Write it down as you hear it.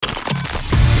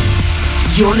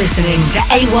You're listening to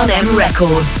A1M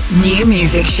Records New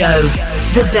Music Show.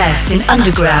 The best in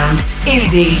underground,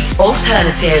 indie,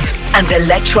 alternative, and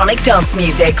electronic dance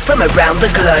music from around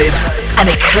the globe. An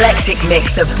eclectic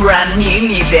mix of brand new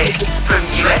music from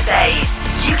USA,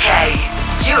 UK,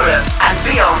 Europe, and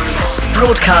beyond.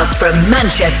 Broadcast from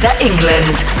Manchester,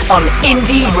 England on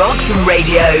Indie Rocks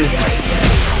Radio.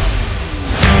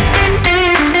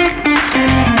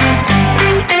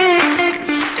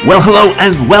 Well, hello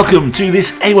and welcome to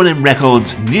this A1M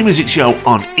Records New Music Show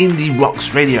on Indie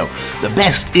Rocks Radio. The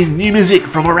best in new music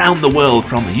from around the world,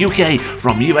 from the UK,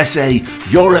 from USA,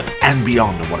 Europe and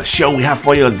beyond. And what a show we have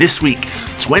for you this week.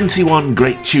 21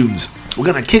 great tunes. We're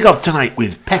going to kick off tonight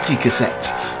with Petty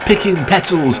Cassettes, picking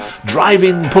petals,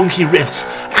 driving punky riffs,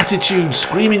 attitude,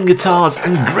 screaming guitars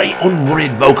and great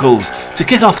unworried vocals. To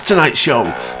kick off tonight's show,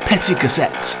 Petty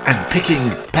Cassettes and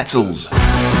Picking Petals.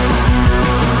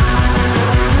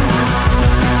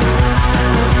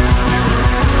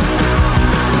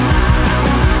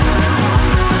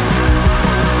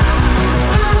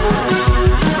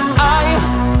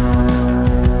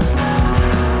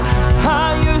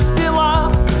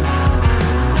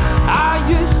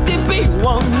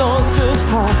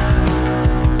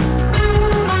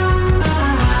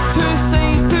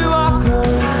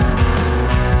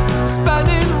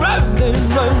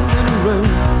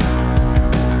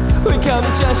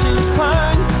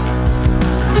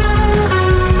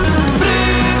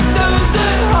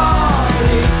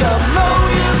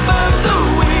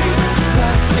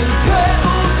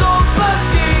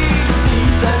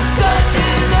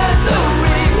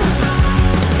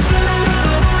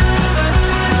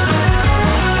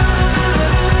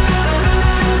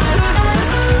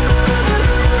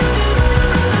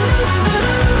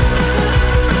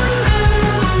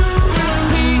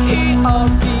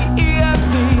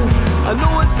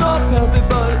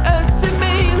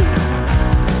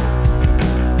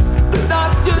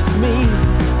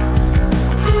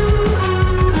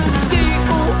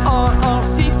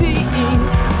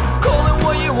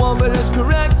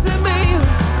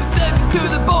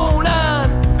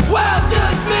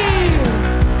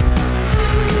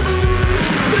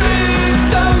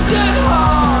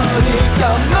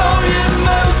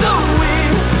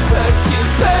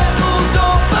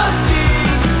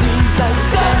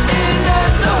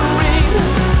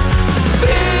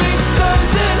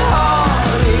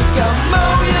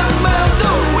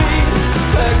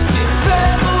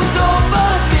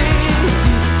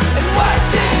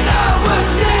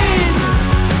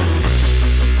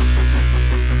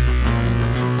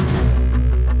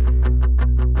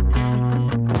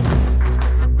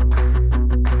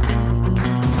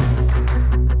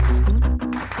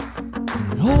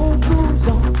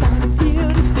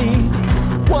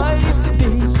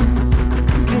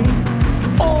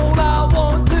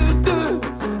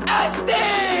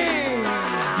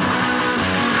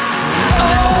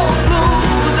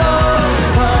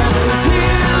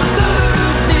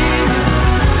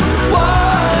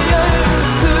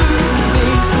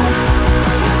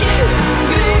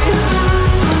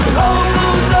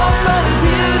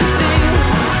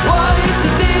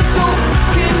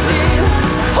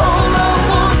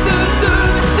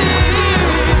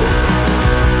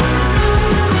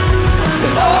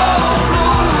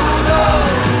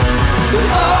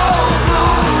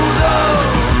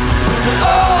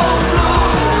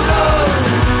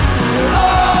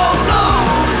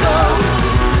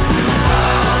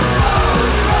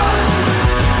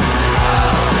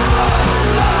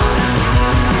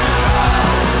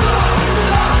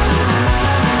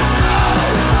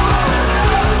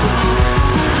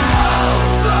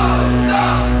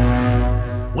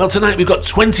 Well, tonight we've got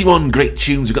 21 great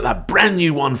tunes. We've got that brand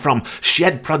new one from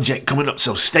Shed Project coming up,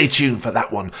 so stay tuned for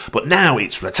that one. But now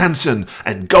it's Ratansen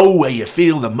and Go Where You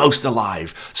Feel the Most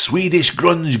Alive. Swedish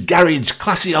grunge, garage,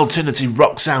 classy alternative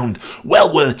rock sound.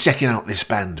 Well worth checking out this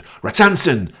band.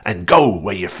 Ratansen and Go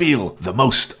Where You Feel the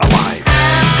Most Alive.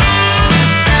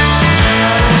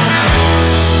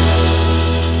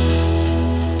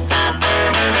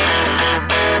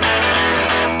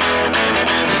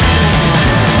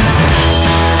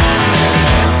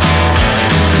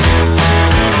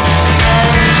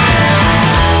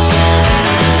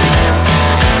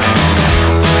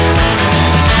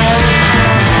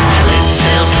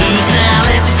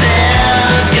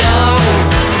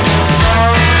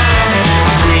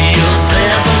 Free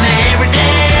yourself from every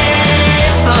day.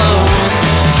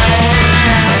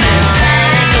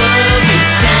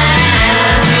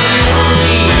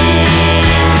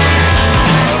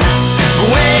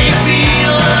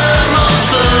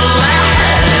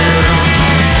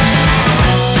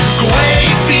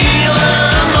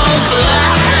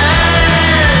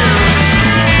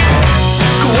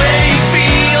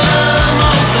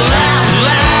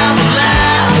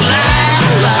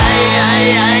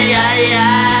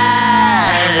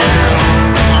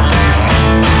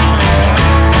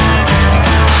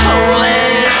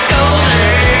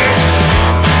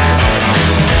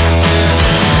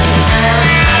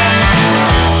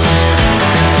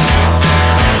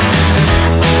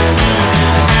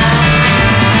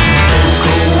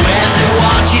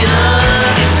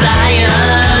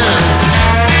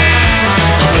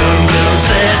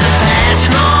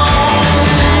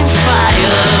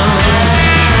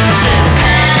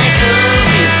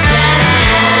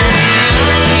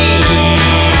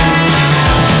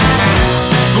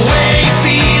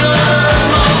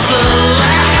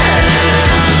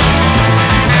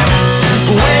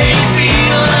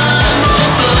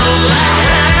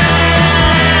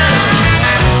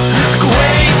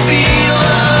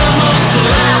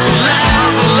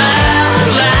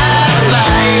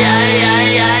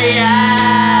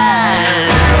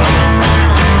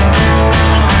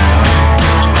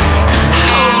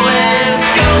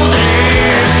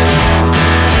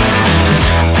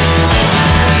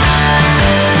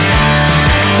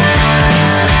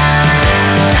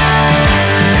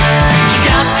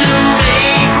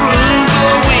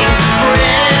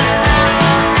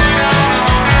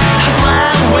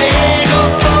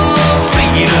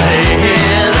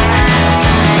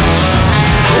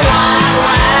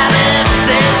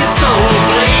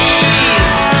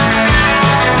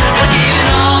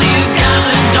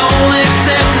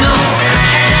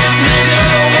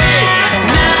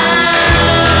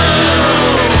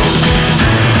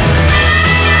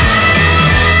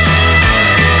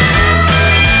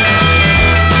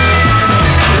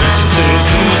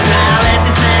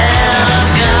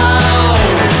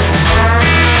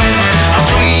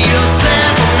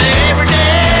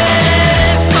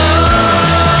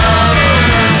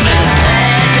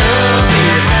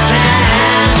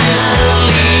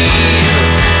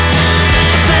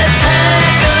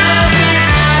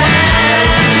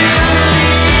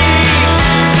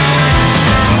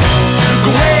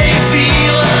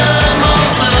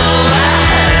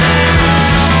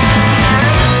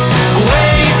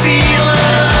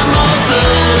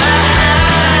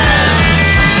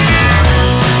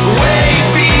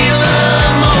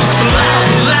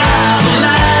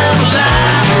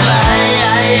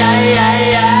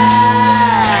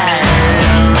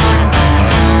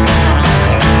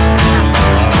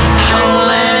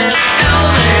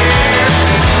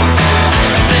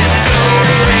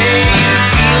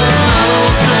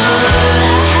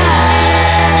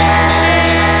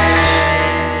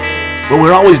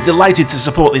 we're always delighted to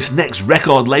support this next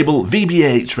record label,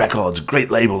 VBH Records. Great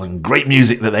label and great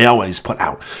music that they always put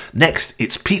out. Next,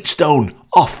 it's Peachstone,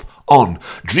 Off On.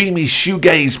 Dreamy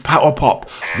shoegaze power pop.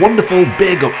 Wonderful,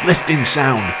 big, uplifting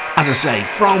sound. As I say,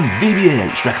 from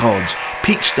VBH Records,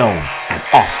 Peachstone and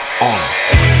Off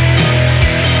On.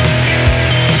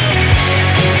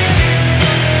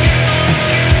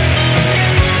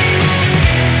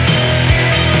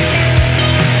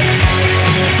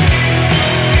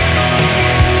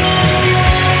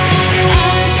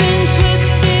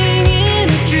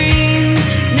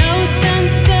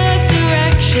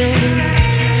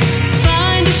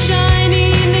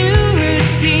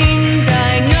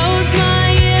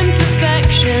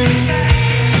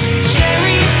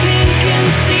 Cherry pink and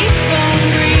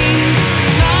seafoam green.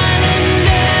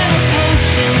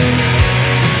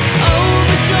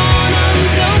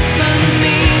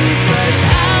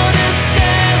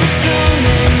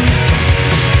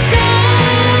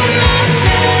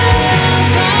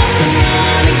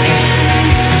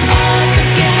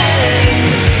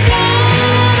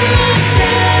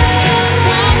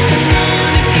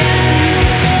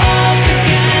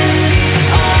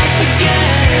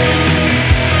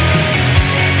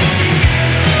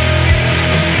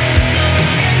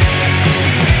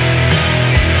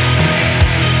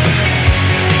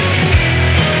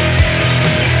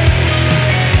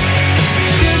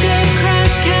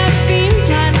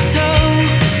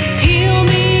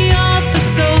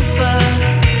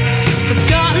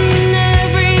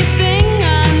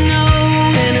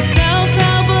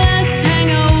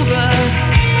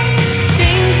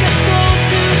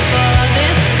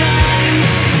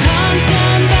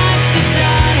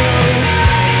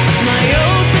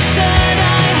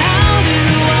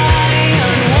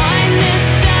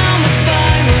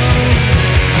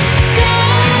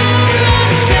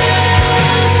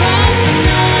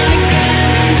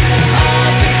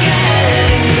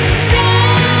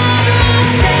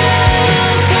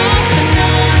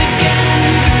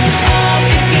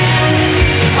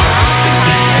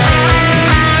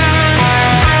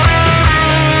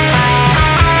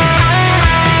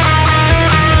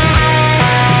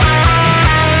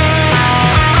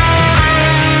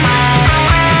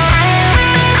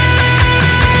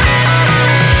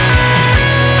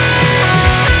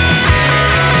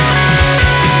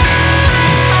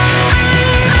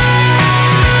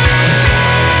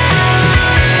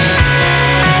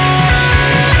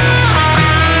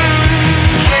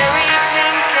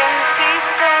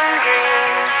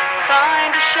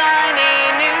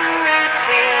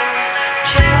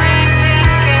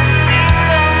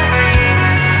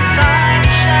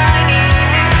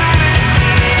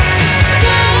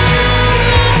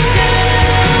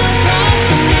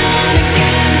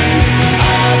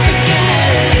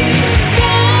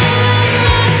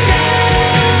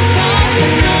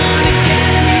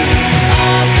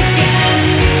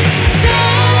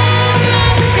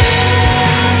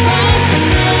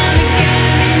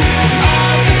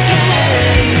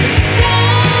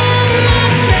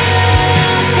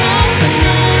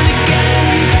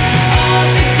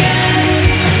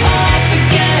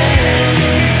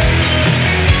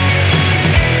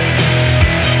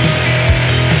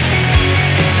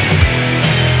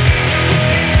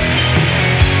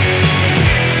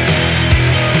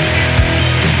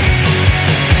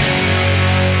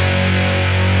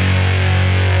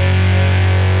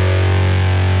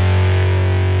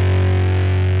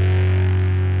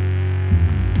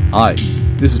 Hi,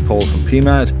 this is Paul from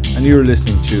PMAD, and you're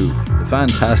listening to the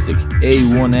fantastic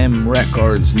A1M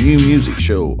Records new music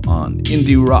show on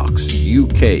Indie Rocks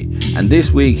UK. And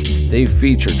this week, they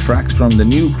feature tracks from the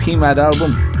new PMAD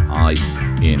album, I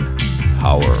In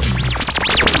Power.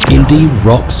 Indie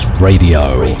Rocks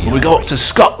Radio. We go up to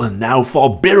Scotland now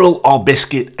for Birrell or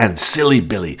Biscuit and Silly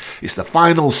Billy. It's the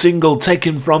final single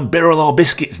taken from Birrell or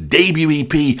Biscuit's debut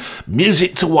EP,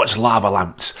 Music to Watch Lava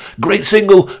Lamps. Great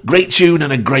single, great tune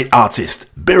and a great artist.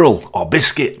 Birrell or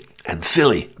Biscuit and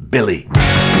Silly Billy.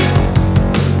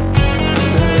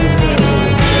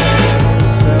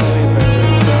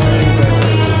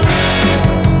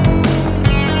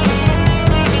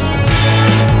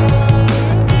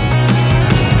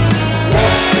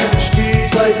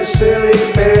 Silly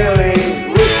Billy,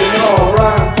 looking all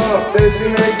around for dizzy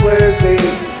and glizzy.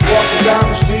 Walking down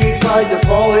the streets like you're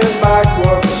falling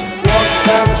backwards. Walking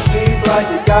down the street like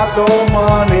you got no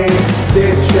money.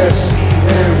 Did you see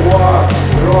him walk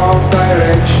the wrong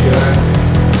direction?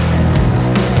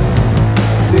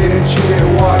 Did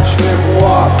you watch him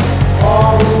walk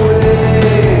all the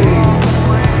way?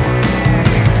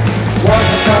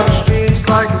 Walking down the streets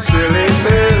like a silly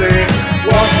Billy.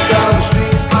 Walking down the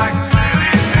streets like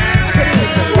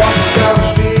walking down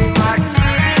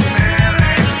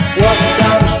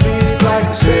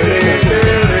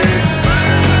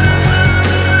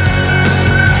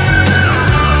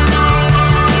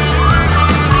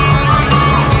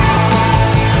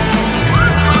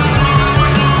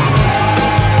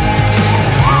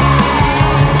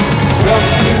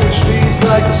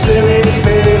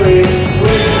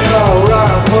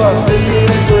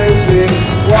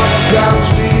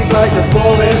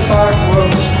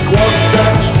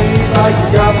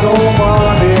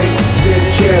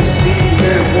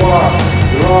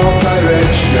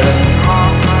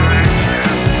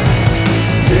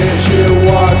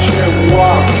and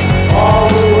walk all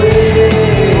the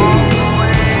way.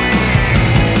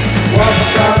 Walking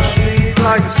down the street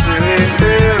like a silly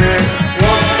Billy.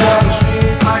 Walking down the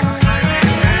street like a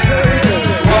silly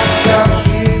Billy. Walking down the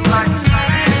street like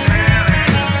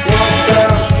walking down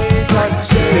the street like a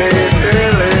silly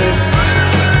Billy.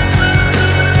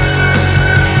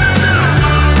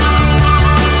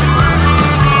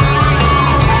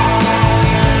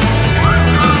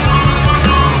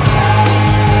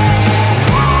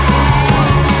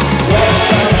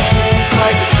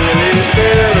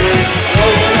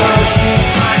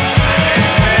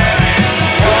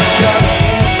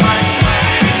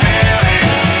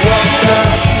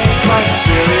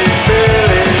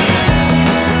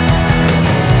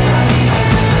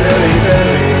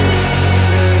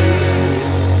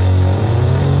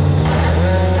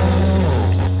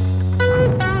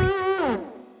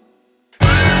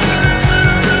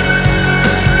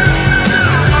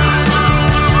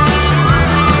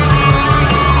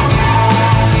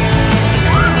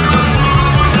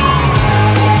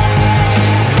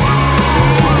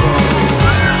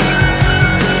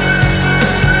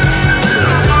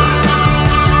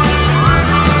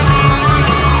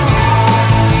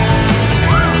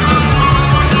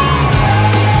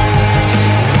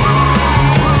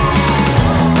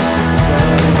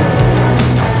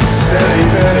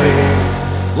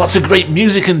 Lots of great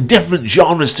music and different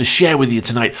genres to share with you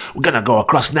tonight. We're going to go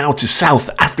across now to South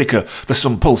Africa for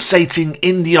some pulsating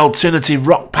indie alternative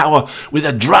rock power with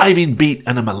a driving beat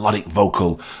and a melodic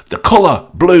vocal. The Colour,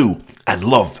 Blue and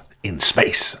Love in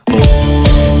Space.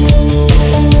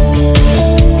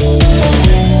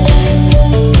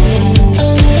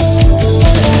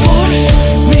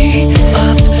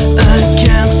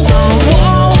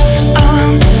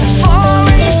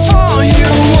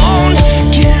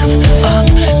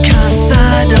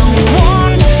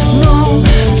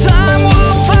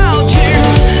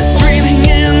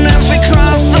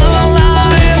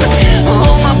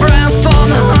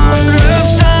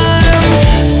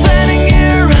 Setting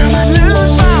here and I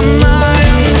lose my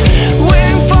mind,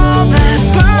 waiting for that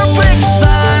perfect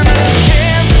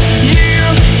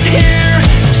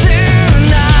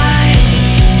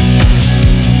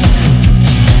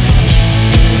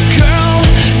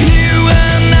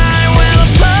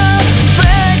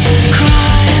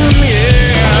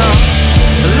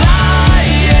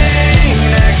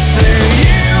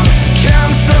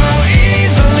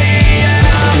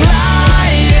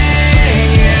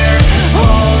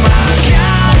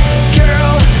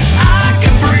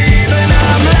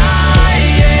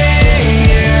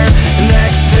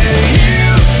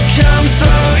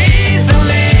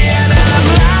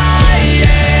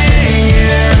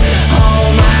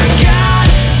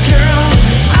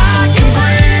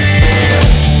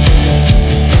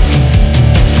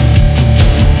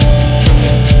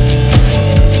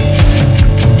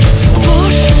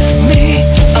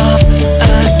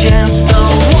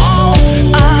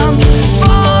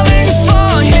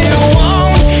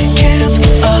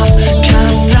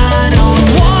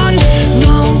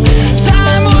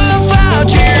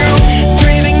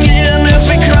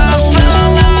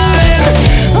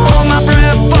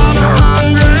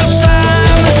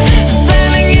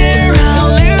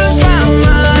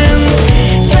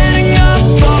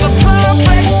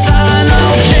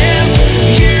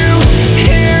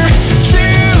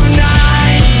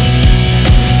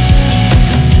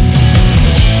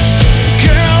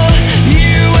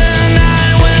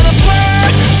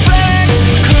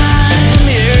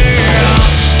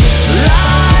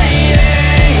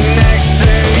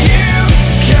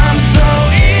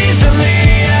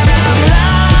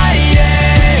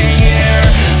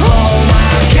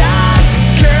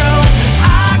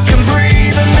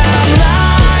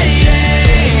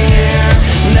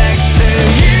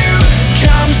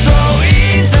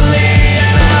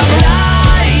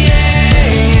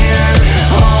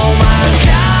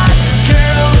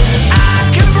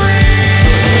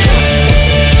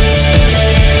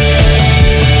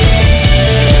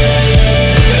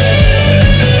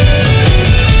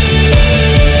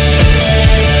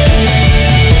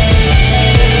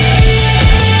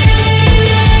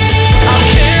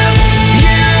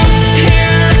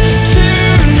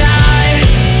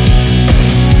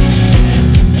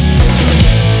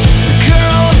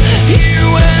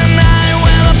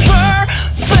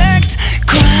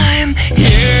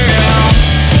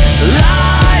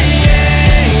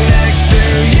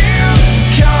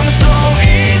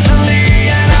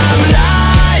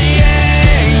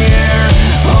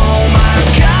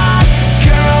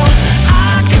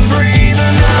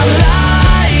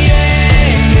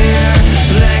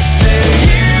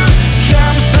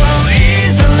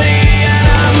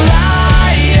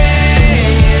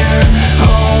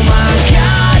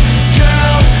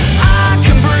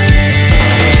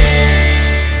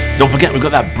forget we've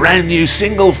got that brand new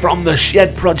single from the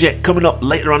Shed Project coming up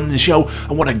later on in the show,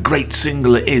 and what a great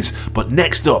single it is. But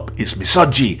next up, it's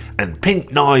Misogy and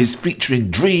Pink Noise featuring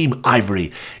Dream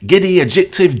Ivory. Giddy,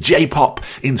 adjective J-pop,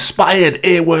 inspired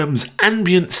earworms,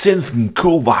 ambient synth and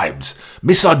cool vibes.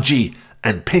 Misogy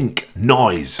and Pink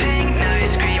Noise.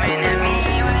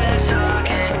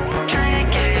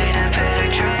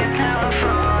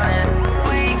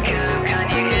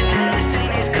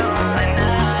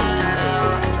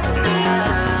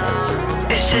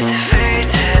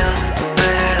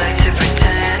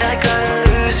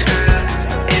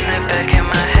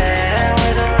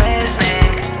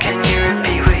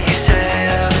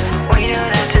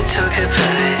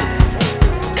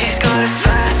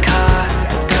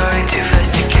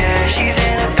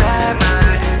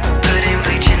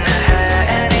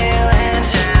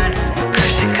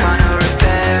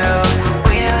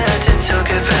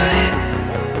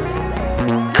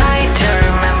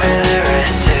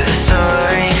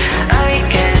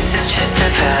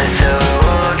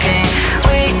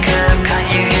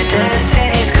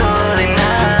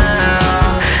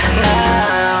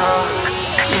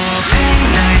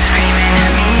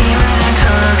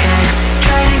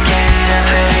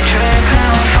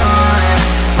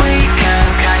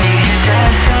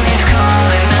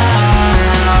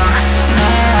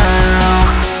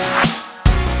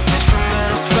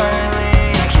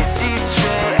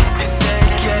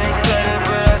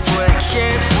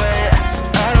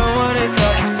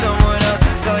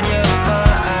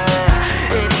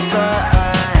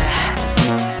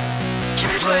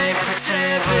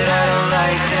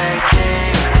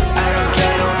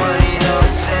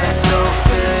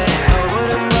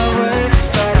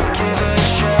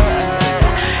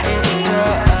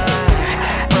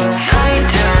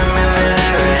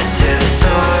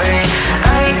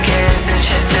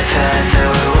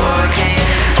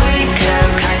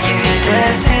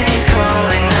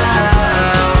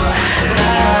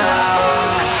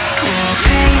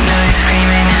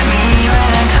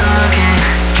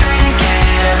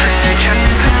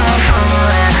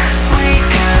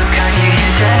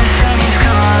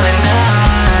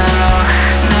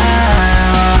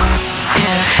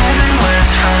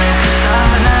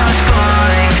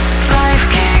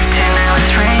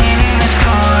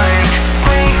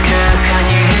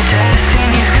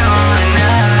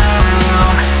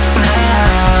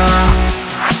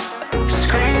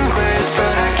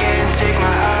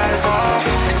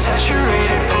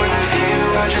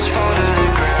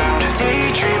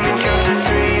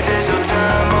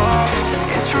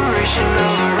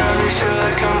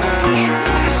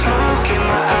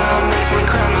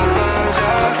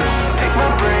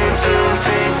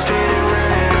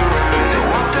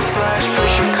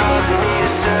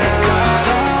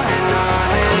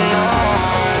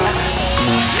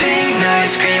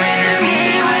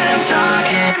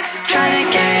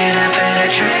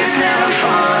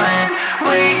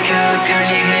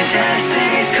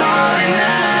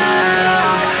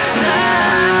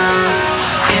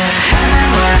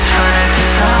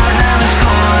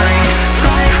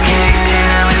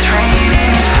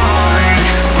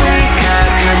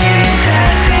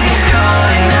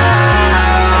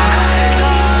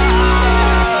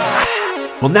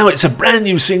 Well, now it's a brand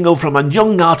new single from a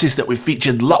young artist that we've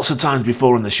featured lots of times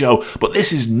before on the show, but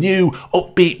this is new,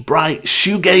 upbeat, bright,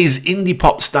 shoegaze indie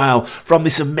pop style from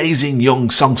this amazing young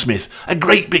songsmith. A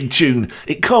great big tune.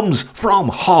 It comes from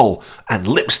Hull and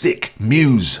Lipstick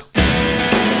Muse.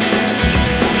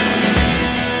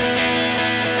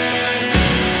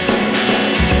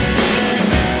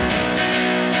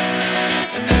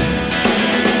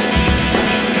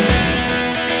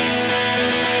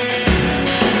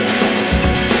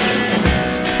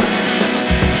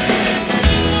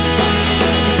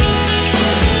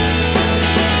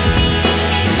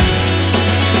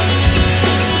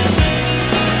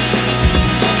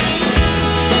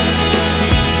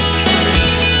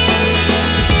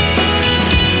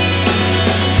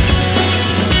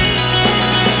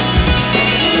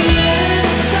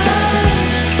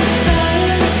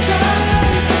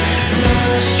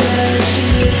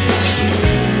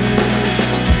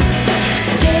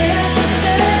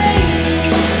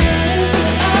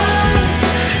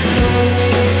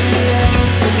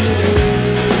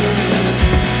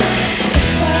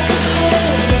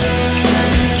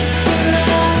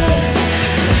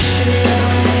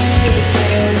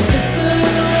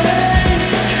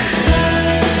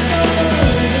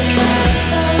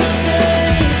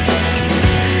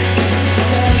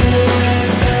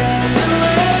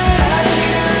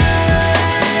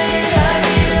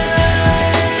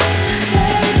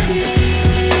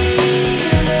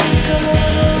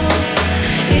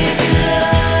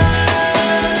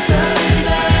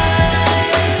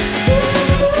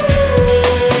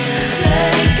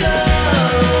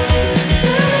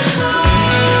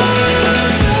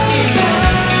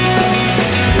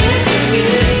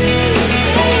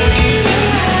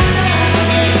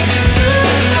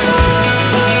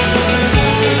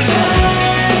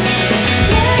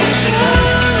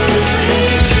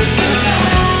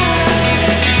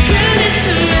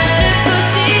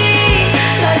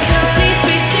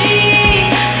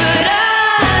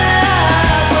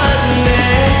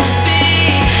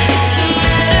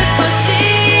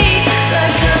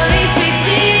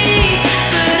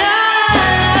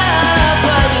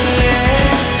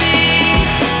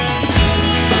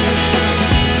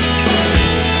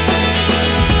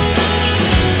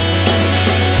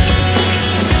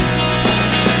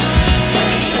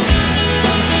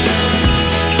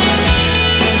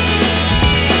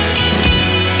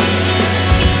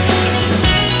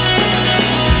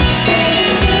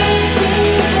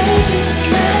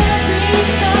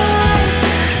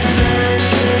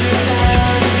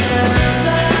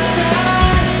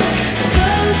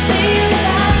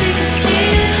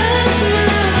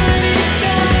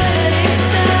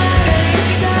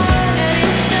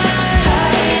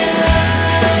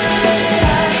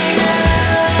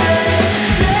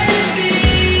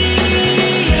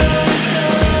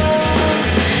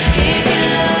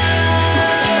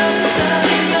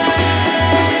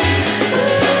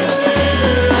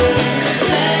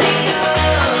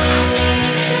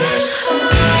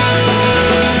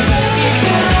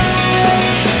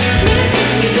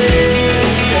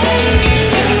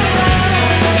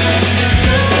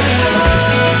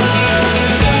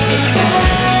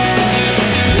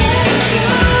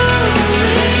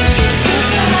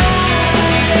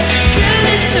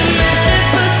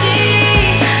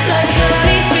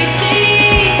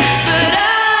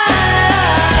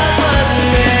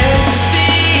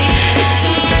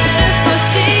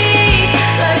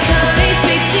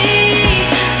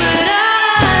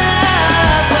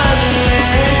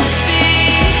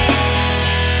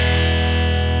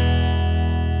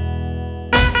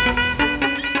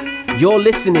 You're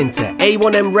listening to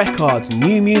A1M Records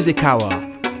New Music Hour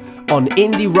on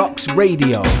Indie Rocks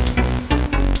Radio.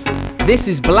 This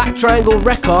is Black Triangle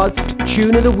Records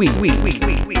Tune of the Week.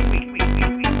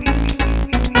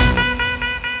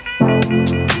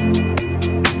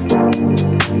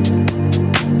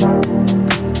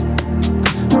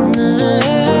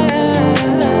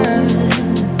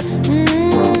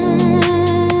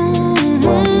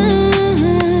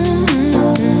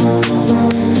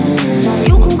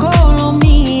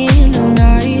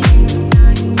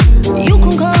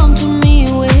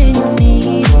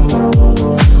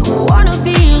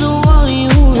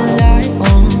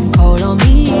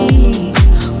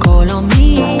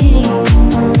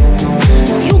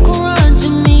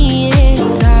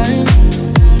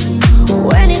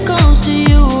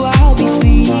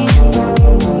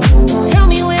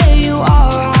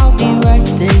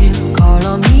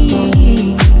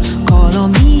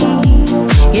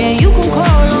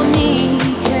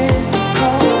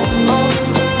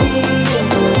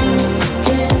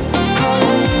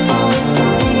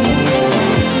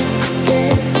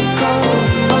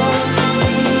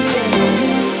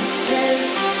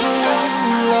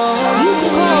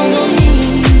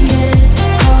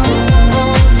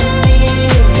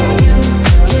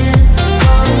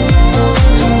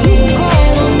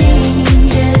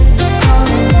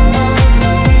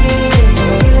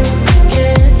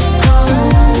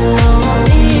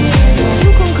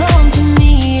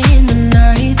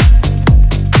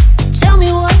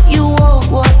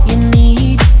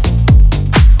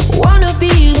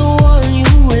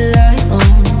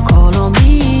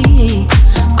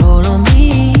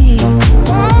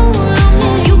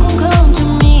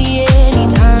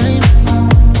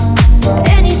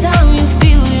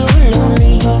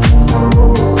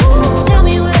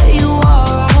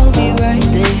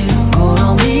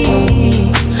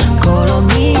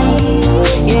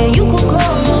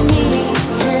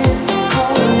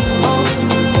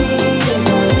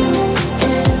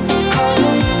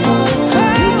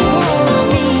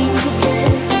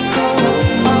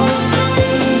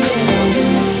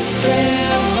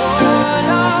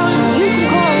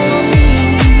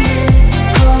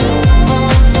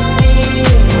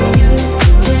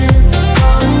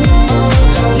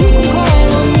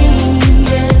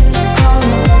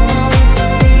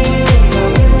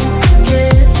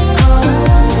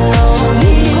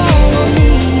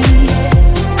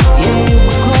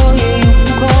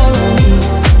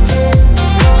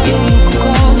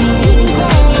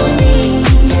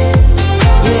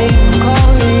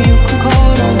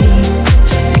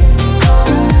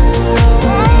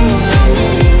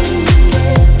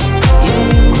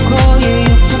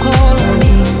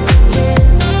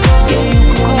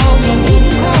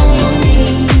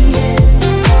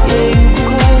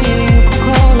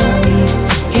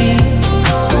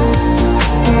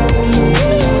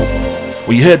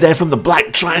 You heard there from the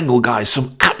Black Triangle guys,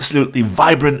 some absolutely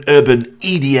vibrant urban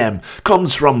EDM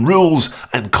comes from Rules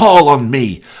and Call on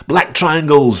Me, Black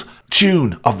Triangle's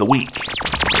Tune of the Week.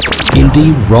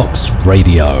 Indie Rocks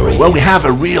Radio. Well, we have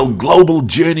a real global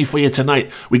journey for you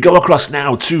tonight. We go across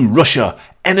now to Russia.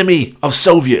 Enemy of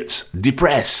Soviets,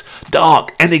 Depress,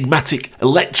 dark, enigmatic,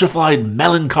 electrified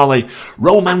melancholy,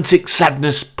 romantic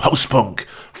sadness, post-punk.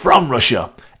 From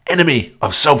Russia, Enemy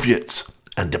of Soviets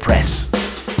and Depress.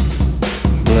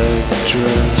 Black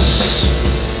dress,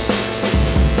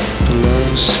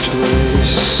 lost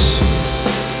ways.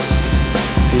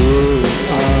 You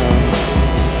are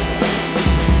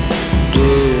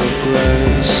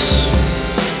depressed.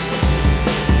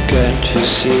 Can't you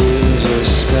see the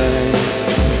sky?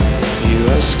 You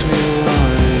ask me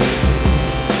why.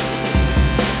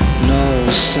 No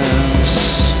sense.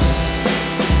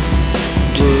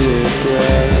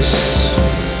 Depressed.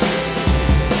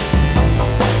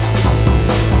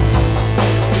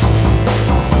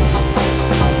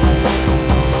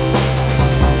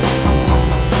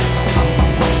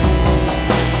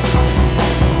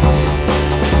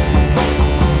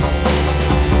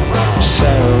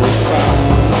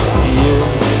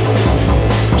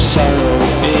 Sorrow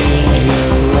in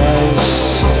your eyes,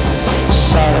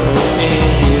 sorrow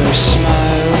in your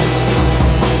smile.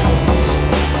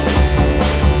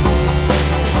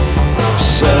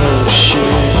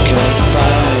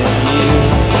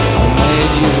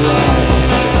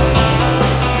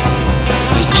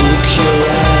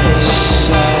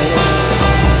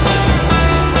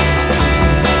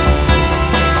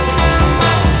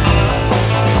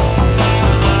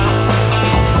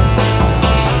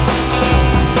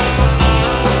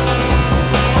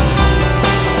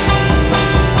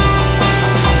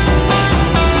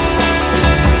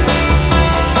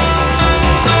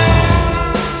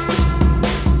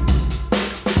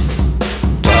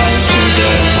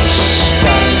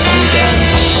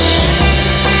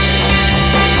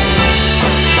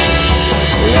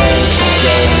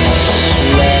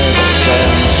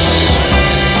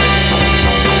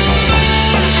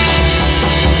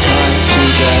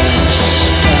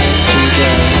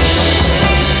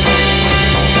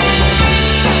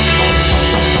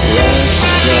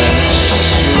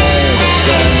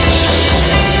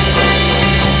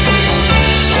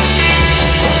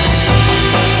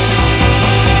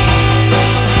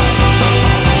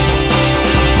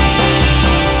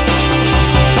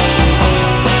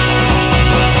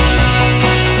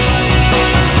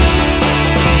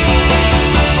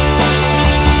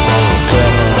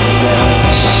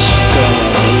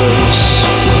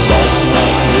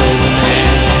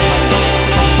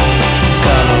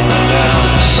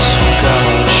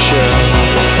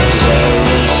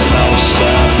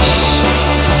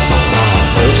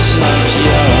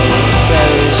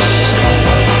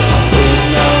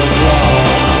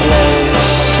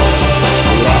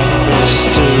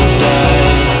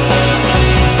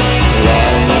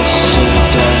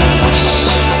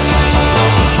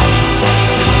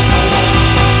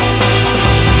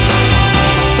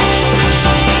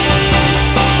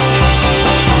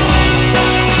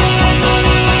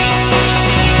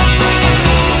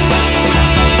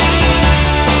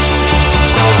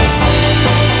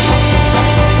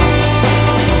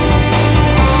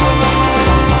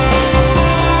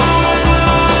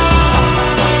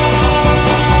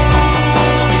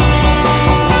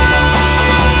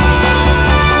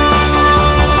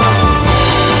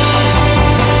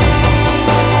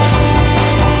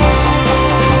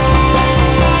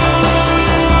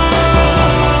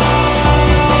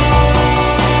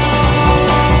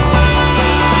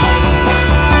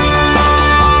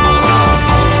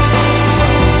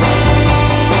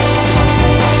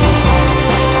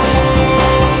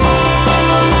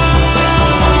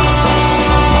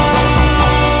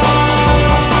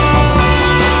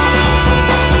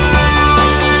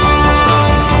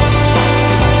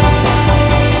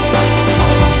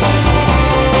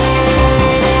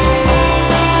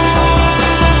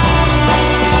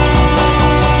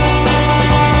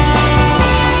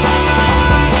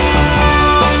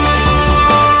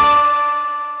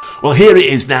 Well, here it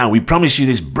is now. We promise you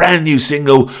this brand new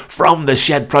single from the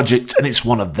Shed Project, and it's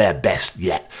one of their best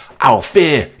yet. Our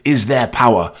Fear Is Their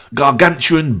Power.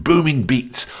 Gargantuan booming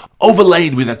beats,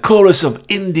 overlaid with a chorus of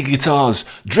indie guitars,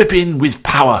 dripping with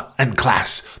power and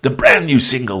class. The brand new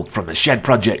single from the Shed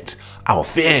Project. Our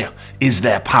Fear Is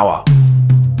Their Power.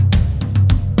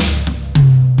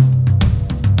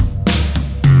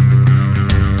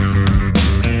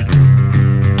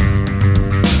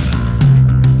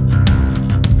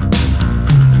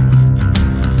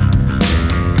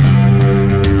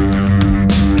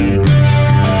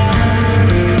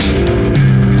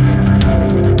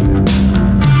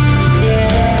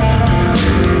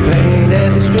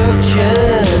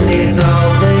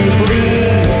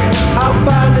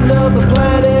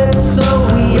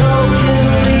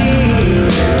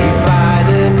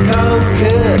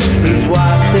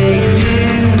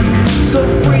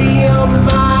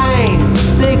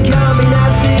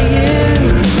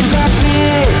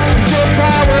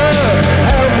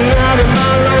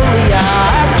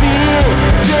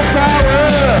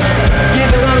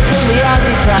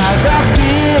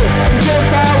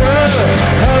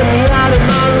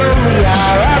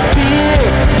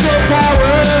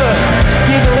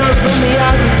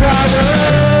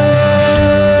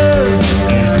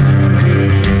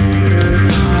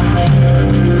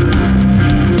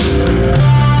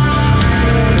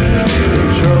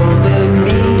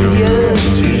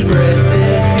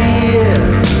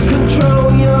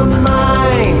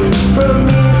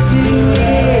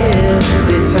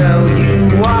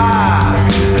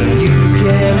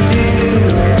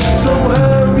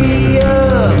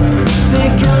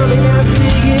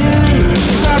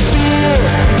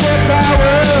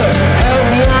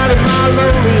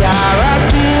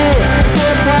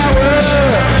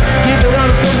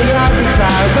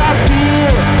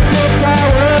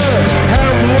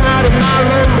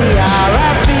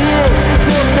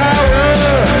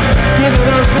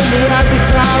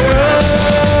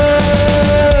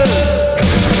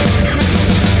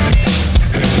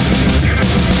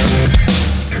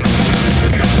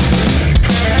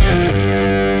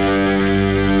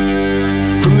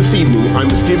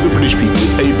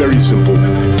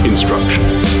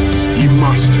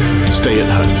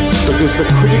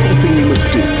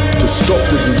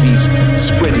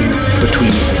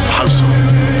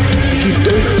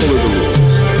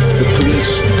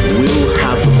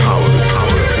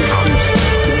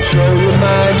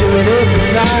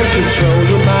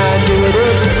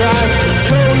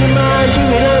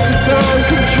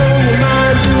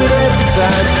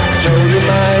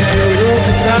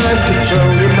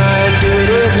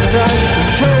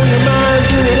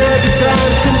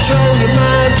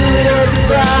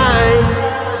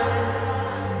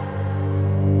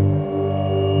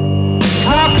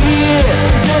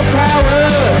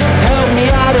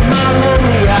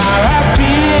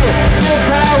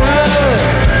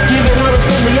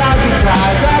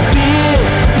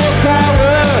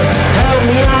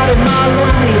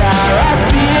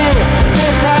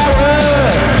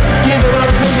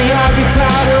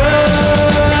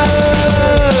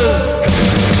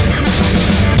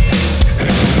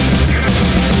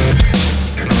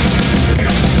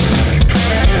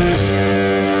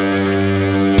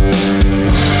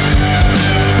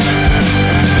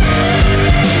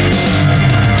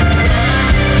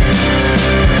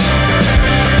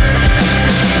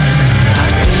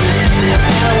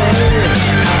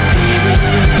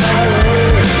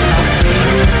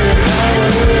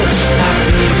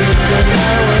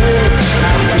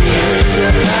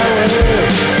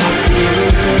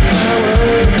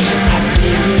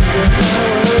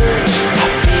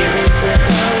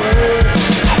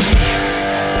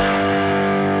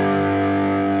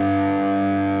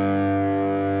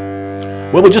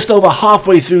 Well, we're just over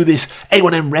halfway through this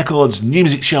A1M Records new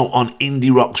music show on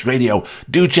Indie Rocks Radio.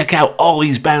 Do check out all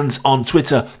these bands on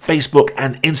Twitter, Facebook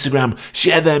and Instagram.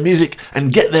 Share their music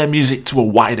and get their music to a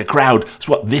wider crowd. That's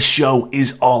what this show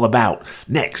is all about.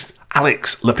 Next,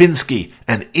 Alex Lipinski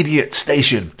and Idiot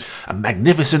Station. A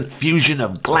magnificent fusion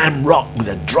of glam rock with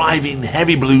a driving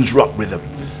heavy blues rock rhythm.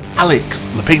 Alex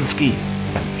Lipinski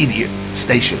and Idiot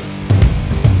Station.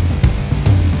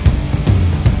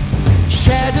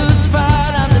 Shadows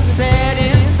fall on the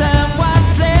setting sun.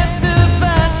 What's left of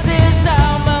us is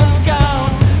almost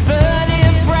gone.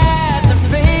 Burning bright and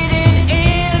fading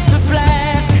into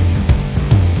black.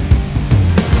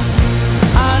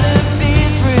 All of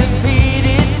these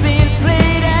repeated scenes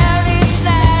played out each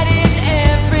night in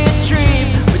every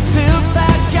dream. We're too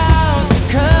far gone to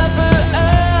cover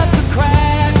up the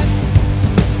cracks.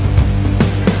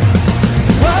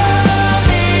 So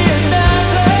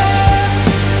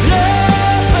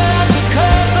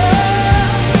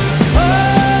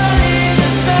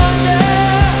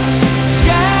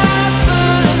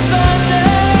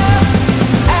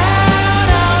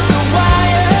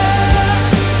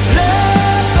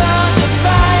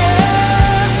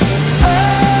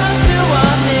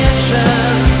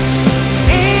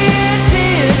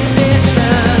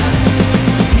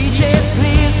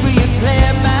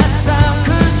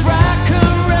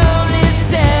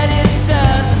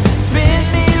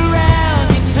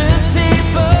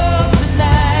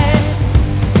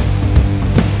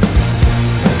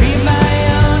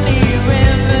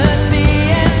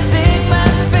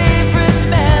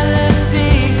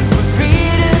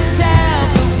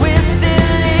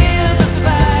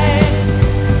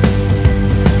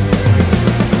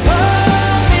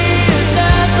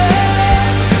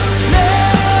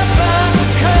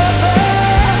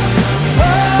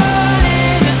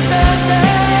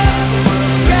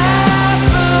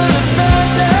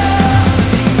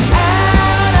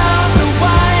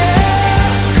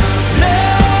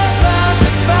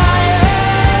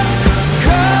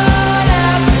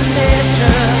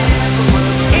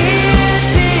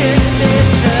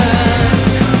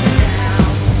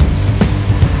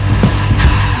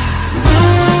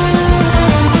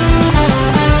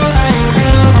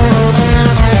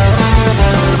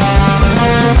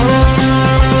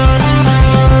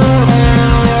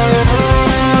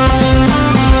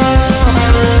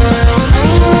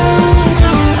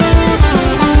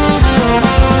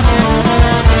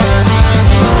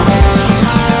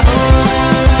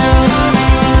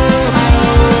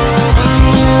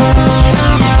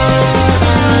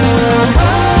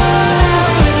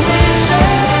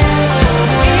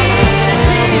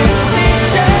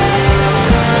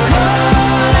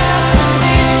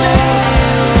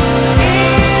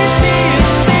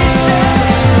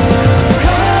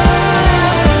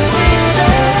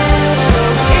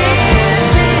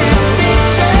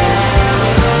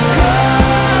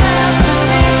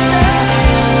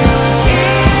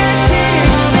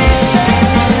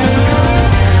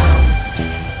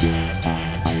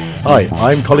Hi,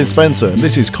 I'm Colin Spencer, and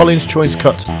this is Colin's Choice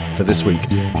Cut for this week.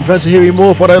 If you fancy hearing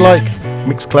more of what I like,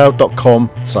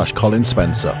 mixcloud.com/Colin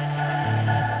Spencer.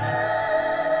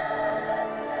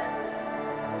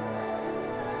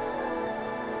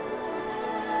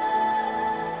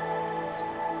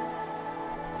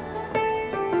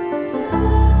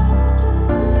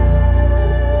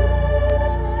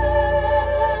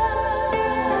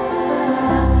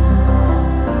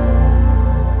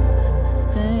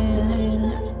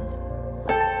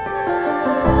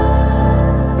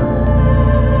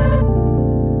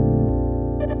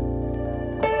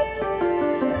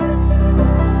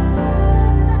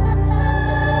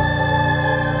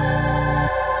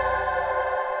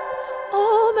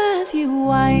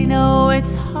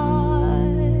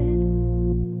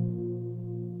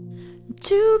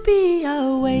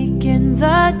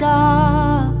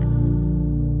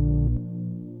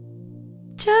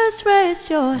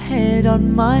 Your head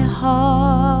on my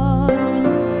heart,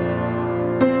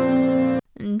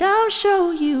 and I'll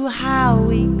show you how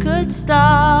we could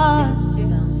start.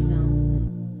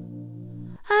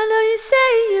 I know you say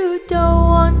you don't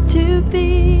want to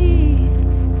be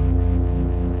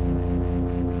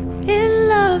in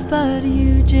love, but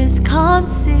you just can't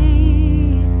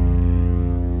see.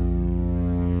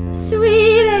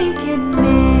 Sweet aching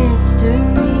mystery,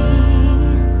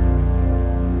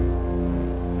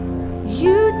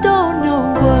 you don't know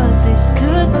what this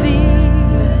could be.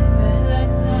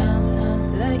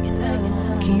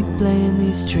 Keep playing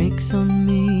these tricks on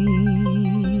me.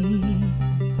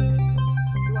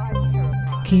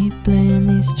 Keep playing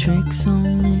these tricks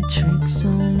on me, tricks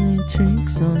on me,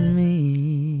 tricks on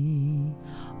me.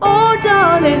 Oh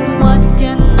darling, what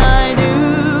can I do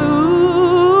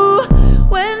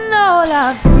when all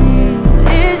I feel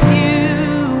is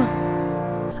you?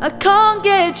 I can't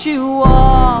get you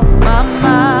off my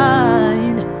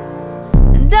mind,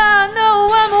 and I know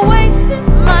I'm wasting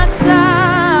my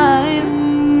time.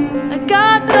 I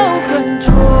got no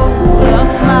control of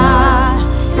my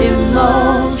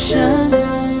emotions.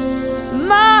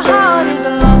 My heart is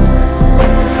lost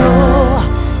in your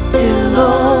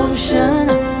devotion,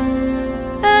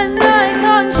 and I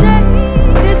can't shake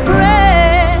this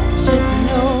precious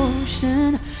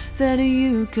notion that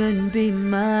you could be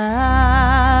mine.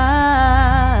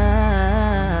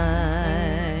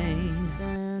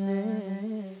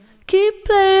 Keep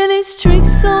playing these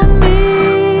tricks on me.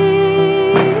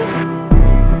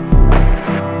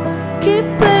 Keep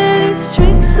playing these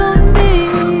tricks on me.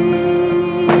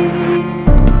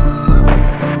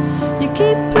 You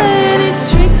keep playing these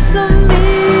tricks on me.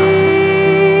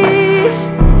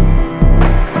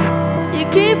 You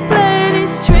keep playing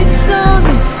these tricks on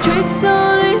me. Tricks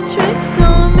on me, tricks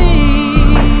on me.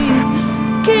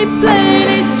 Keep playing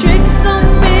these tricks on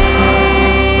me.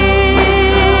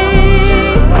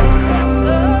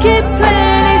 Keep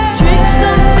playing these tricks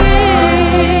on me.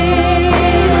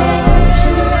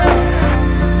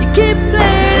 You keep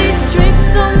playing these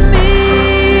tricks on me.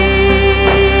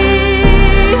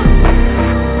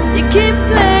 You keep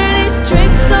playing these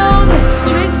tricks on me.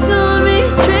 Tricks on me,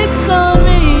 tricks on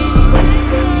me.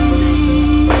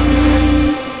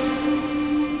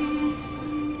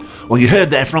 Well, you heard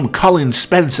there from Colin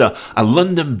Spencer, a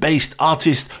London-based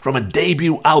artist from a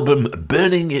debut album,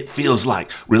 Burning It Feels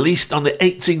Like, released on the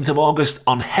 18th of August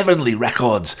on Heavenly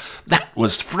Records. That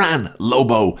was Fran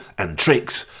Lobo and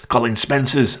Tricks, Colin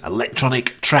Spencer's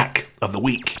electronic track of the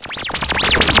week.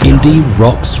 Indie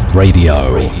Rocks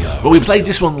Radio. Well, we played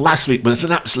this one last week, but it's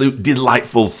an absolute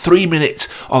delightful 3 minutes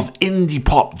of indie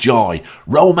pop joy,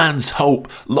 romance, hope,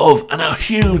 love, and a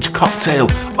huge cocktail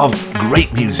of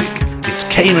great music. It's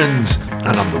Caymans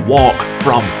and On the Walk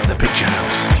from the Picture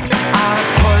House. I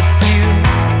put you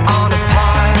on a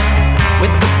pile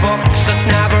with the books I'd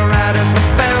never read and the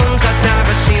films I'd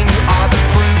never seen. You are the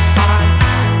fruit I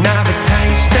never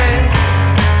tasted.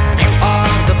 You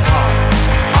are the parts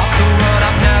of the road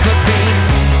I've never been.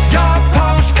 Your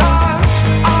postcards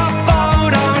are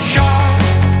Photoshop.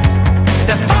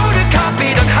 They're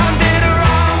photocopied and handed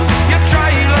around. Your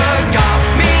trailer got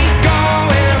me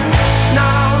going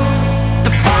now. The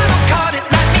final cut, it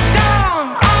let me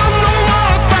down. On the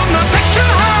walk from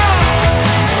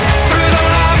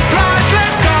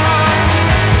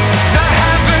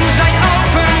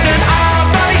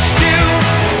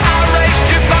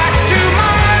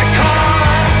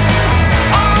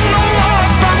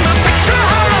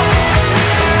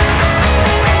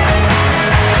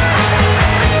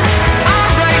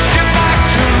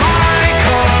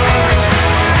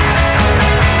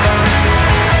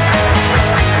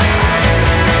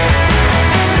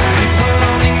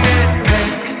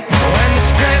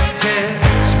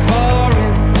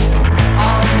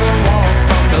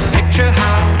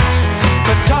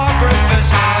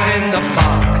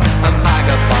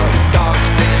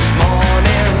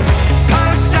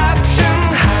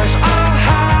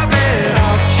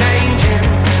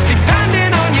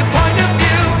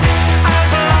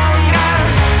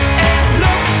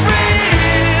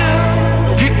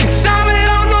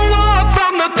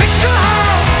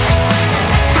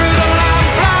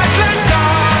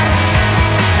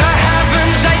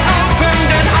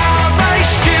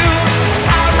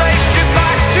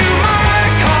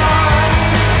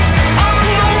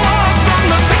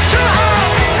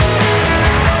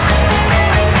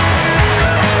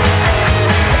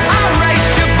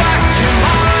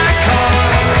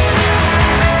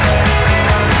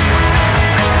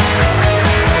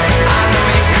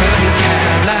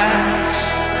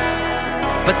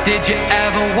you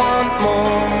ever want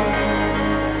more?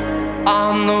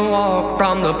 On the walk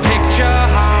from the picture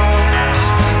house,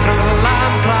 through the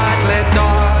lamplight lit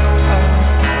door.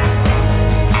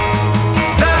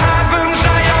 The heavens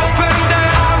they opened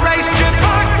and I raced you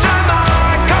back to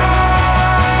my car.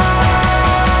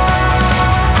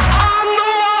 On the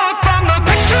walk from the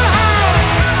picture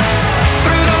house,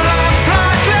 through the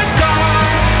lamplight lit door.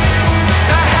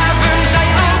 The heavens they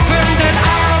opened and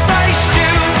I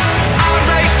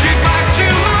raced you back to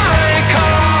my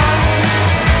car.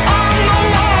 On the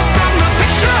walk from the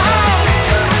picture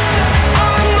house,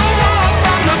 on the walk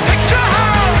from the picture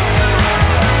house,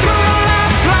 through the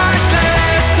lamplight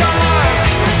lit dark.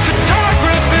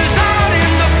 Photographers out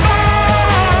in the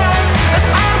fog, and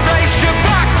I raced you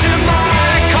back to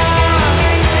my car.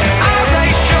 I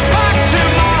raced you back to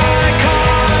my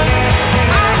car.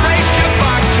 I raced you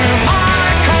back to my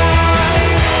car.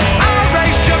 I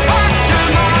raced you back to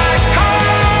my car.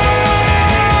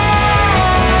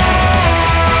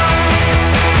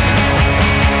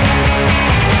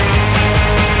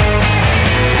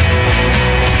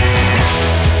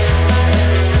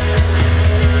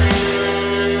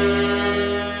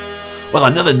 Well,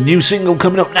 another new single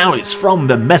coming up now. It's from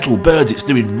the Metal Birds. It's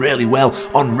doing really well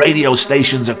on radio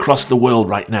stations across the world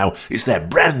right now. It's their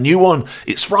brand new one.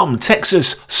 It's from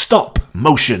Texas, Stop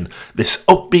Motion. This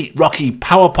upbeat, rocky,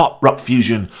 power pop rock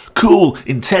fusion. Cool,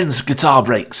 intense guitar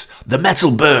breaks. The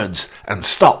Metal Birds and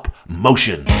Stop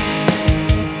Motion.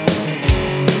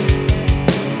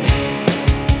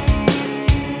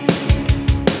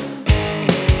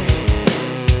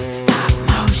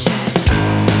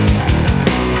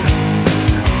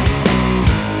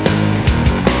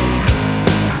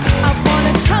 I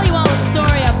wanna tell you all a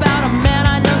story about a man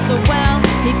I know so well.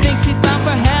 He thinks he's bound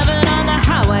for heaven on the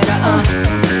highway to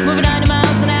moving 90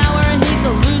 miles an hour. He's a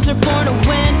loser born to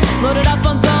win, loaded up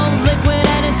on gold, liquid,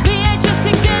 and his V8 just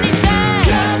kicked in. He says,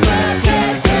 "Just let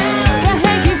get down." The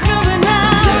head keeps moving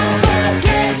round. Just let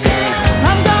get down.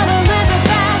 I'm gonna live it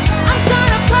fast. I'm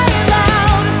gonna play it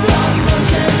loud. Stop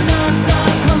motion,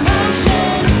 non-stop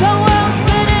commotion. The world's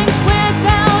spinning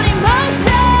without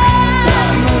emotion.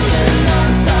 Stop motion,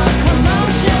 non-stop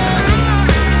commotion.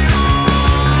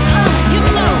 You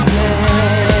move me.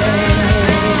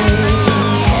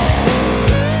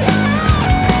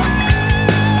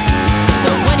 So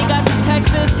when he got to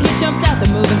Texas, he jumped out the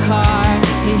moving car.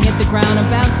 He hit the ground and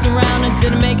bounced around and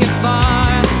didn't make it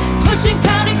far. Pushing,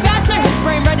 pounding faster, his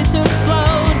brain ready to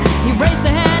explode. He raised a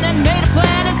hand and made a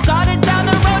plan and started down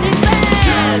the road. He said,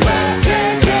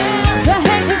 the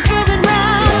head keeps moving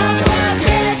round.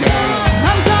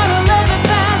 I'm gonna live it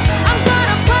fast. I'm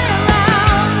gonna play it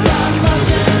loud. Stop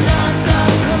motion,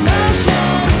 non-stop commotion.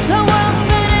 The world's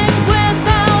spinning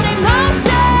without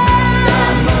emotion.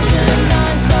 Stop motion,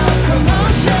 non-stop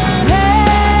commotion. Hey,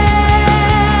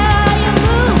 you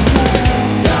move me.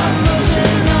 Stop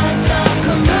motion, non-stop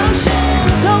commotion.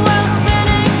 The world's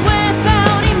spinning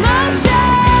without emotion.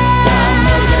 Stop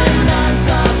motion,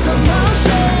 non-stop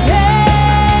commotion. Hey,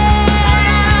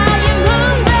 you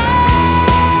move me.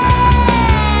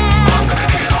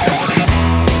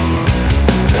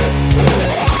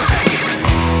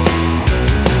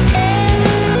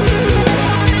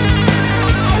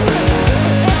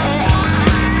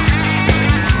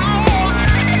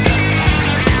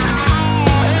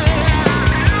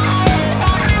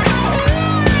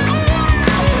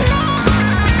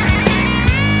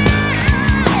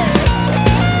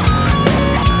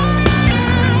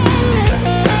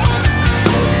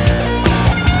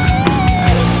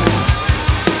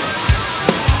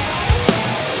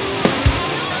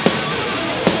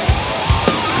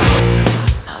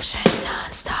 Motion,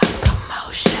 non-stop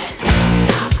commotion.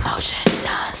 Stop motion,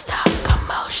 non-stop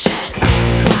commotion.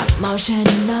 Stop motion,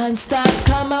 non-stop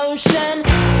commotion.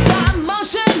 Stop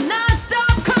motion,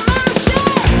 non-stop commotion.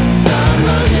 Stop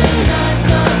motion,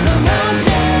 non-stop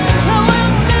commotion. The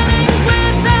world's spinning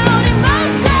without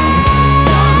emotion.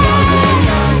 Stop motion,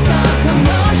 non-stop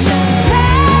commotion.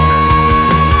 Hey,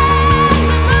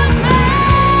 you move me.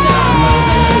 Stop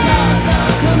motion,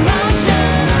 non-stop commotion.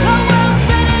 The world's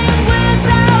spinning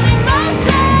without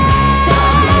emotion.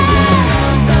 Stop motion,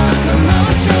 non-stop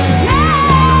commotion.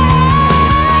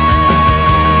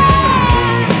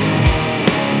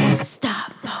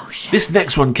 Stop motion. This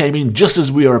next one came in just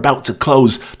as we were about to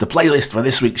close the playlist for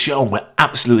this week's show, and we're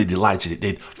absolutely delighted it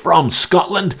did. From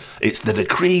Scotland, it's The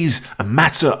Decrees, A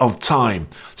Matter of Time.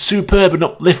 Superb and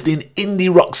uplifting indie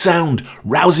rock sound,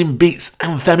 rousing beats,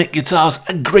 anthemic guitars,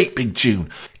 a great big tune.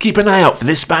 Keep an eye out for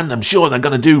this band, I'm sure they're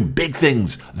going to do big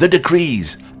things. The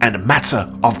Decrees and A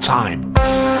Matter of Time.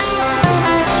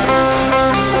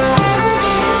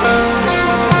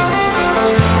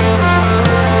 Stop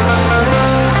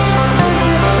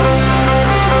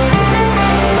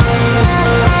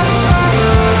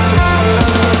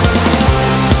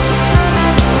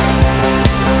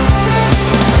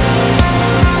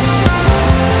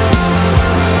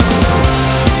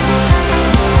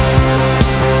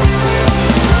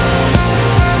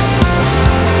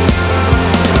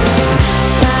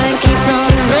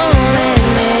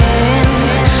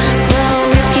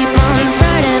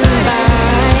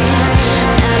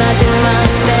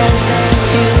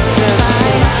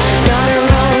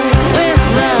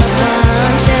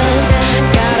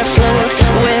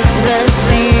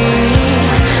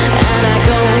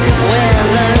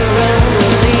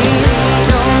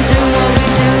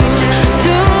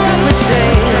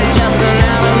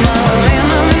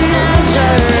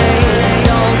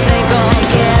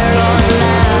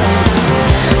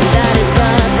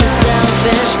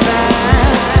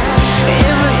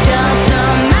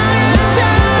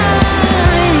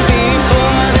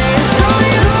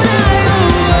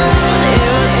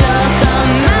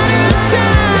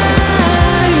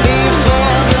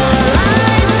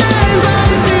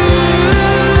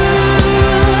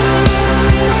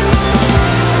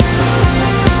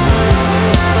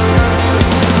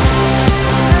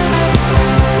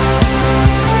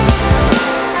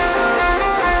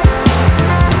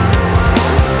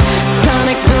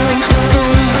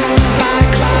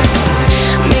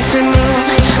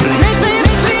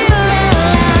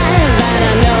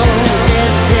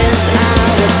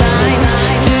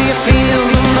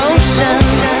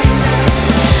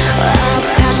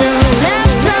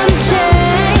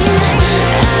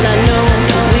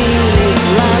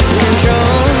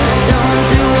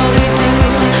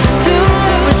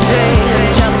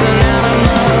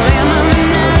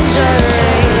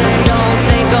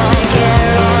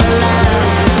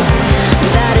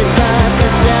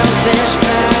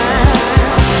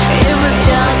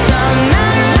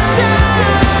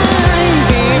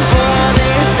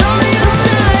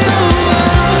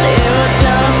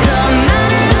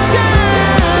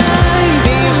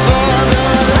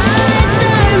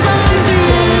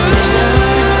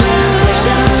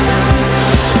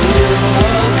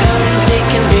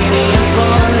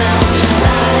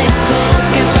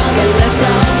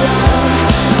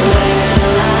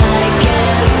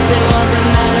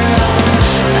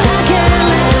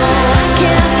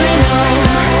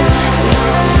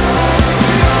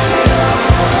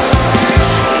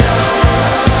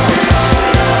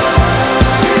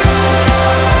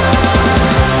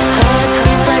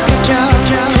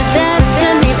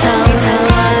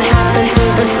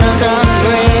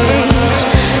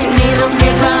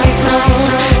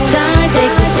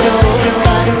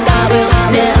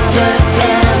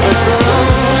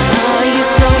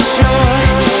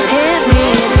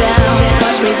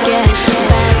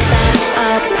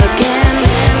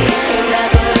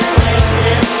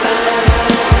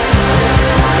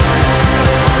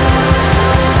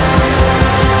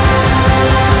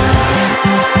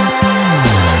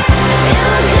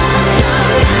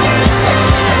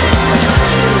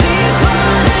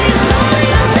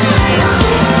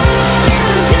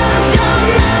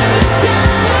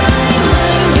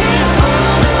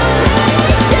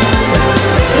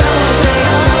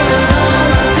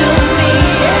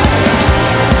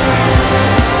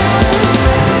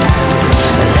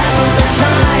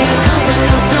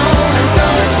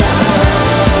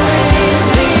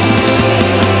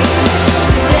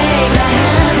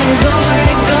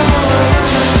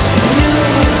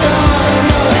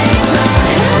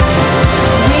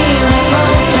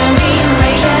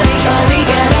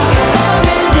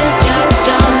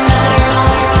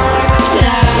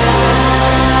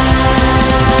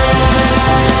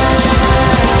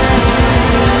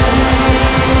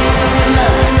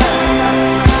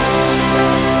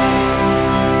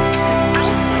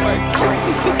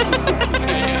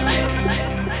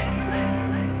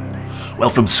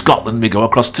from Scotland we go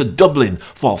across to Dublin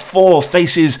for Four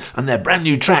Faces and their brand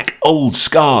new track Old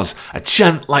Scars, a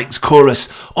chant-like chorus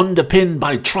underpinned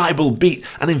by tribal beat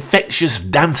and infectious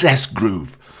dance-esque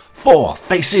groove. Four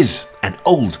Faces and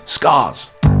Old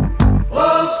Scars.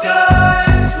 Old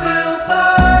skies will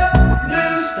buy,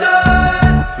 new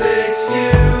start, fix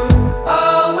you,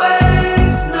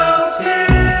 always no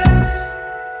tears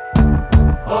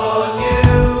on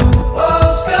you.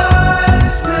 Old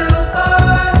skies will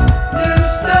buy, new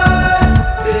start,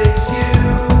 fix you,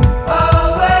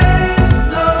 always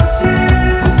no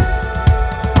tears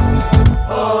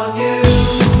on you.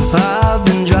 I've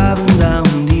been driving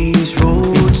down these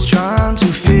roads trying to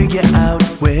figure out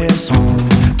where's home.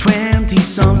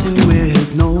 20-something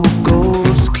with no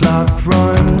goals, clock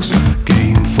runs,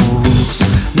 game folds.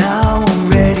 Now I'm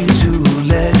ready to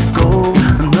let go,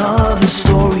 another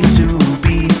story to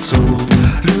be told.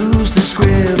 Lose the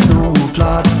script, no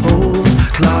plot holes,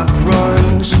 clock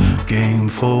runs, game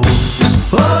folds.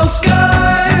 Old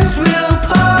skies will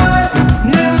part,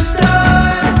 new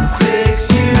start, fix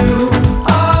you,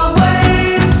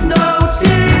 always no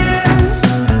tears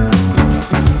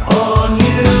on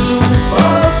you.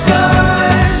 Old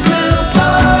skies will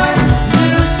part,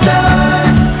 new start,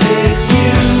 fix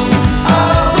you,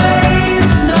 always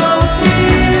no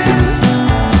tears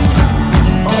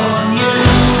on you.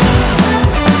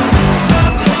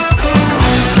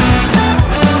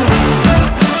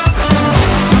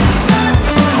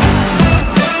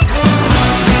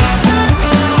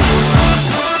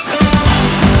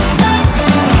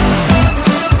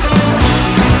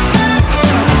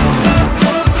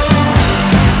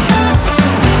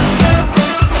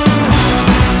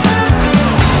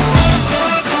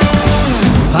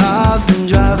 I've been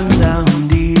driving down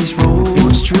these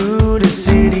roads through the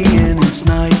city in its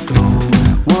night glow.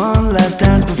 One last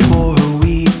dance before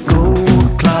we go.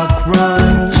 Clock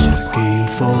runs, game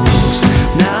folds.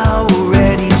 Now we're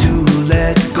ready to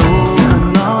let go.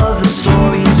 Another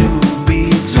story to be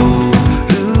told.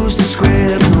 Lose the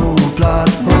script, no plot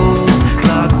holes.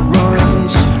 Clock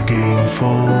runs, game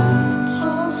folds.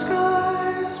 All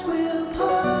skies will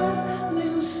part,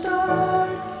 new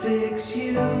start, fix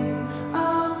you.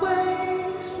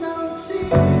 Always no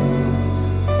tears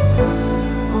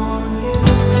on you.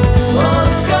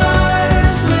 Old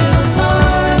skies will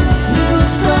part, new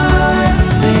start,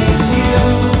 fix you.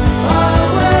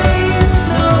 Always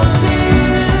no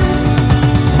tears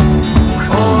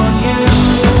on you.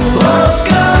 Old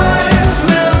skies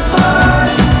will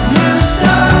part, new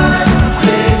start,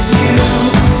 fix you.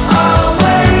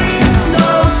 Always no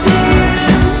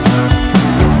tears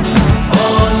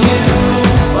on you.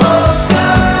 Old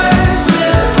skies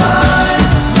will part,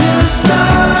 new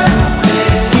start,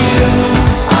 fix you.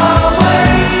 Always no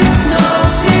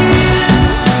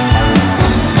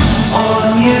tears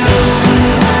on you.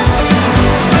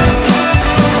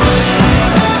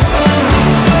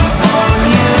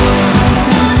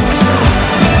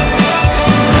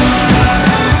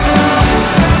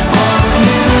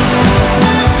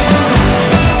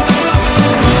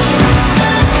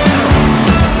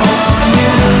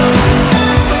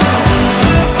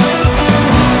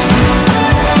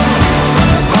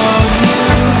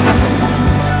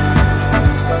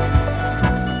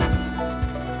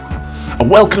 A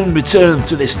welcome return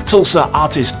to this Tulsa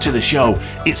artist to the show.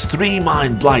 It's Three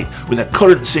Mind Blight with a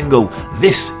current single,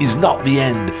 This Is Not The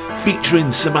End,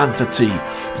 featuring Samantha T.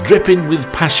 Dripping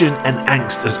with passion and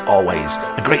angst as always.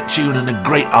 A great tune and a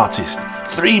great artist.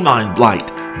 Three Mind Blight,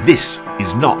 This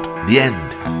Is Not The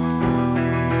End.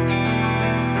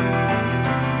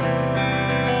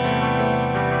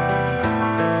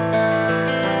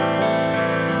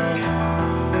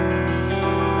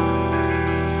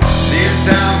 These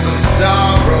times of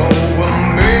sorrow will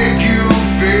make you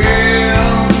feel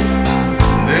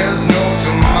there's no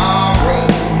tomorrow.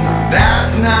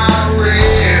 That's not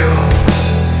real.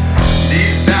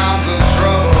 These times of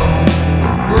trouble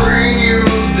bring you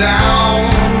down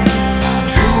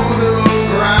to the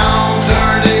ground,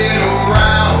 turning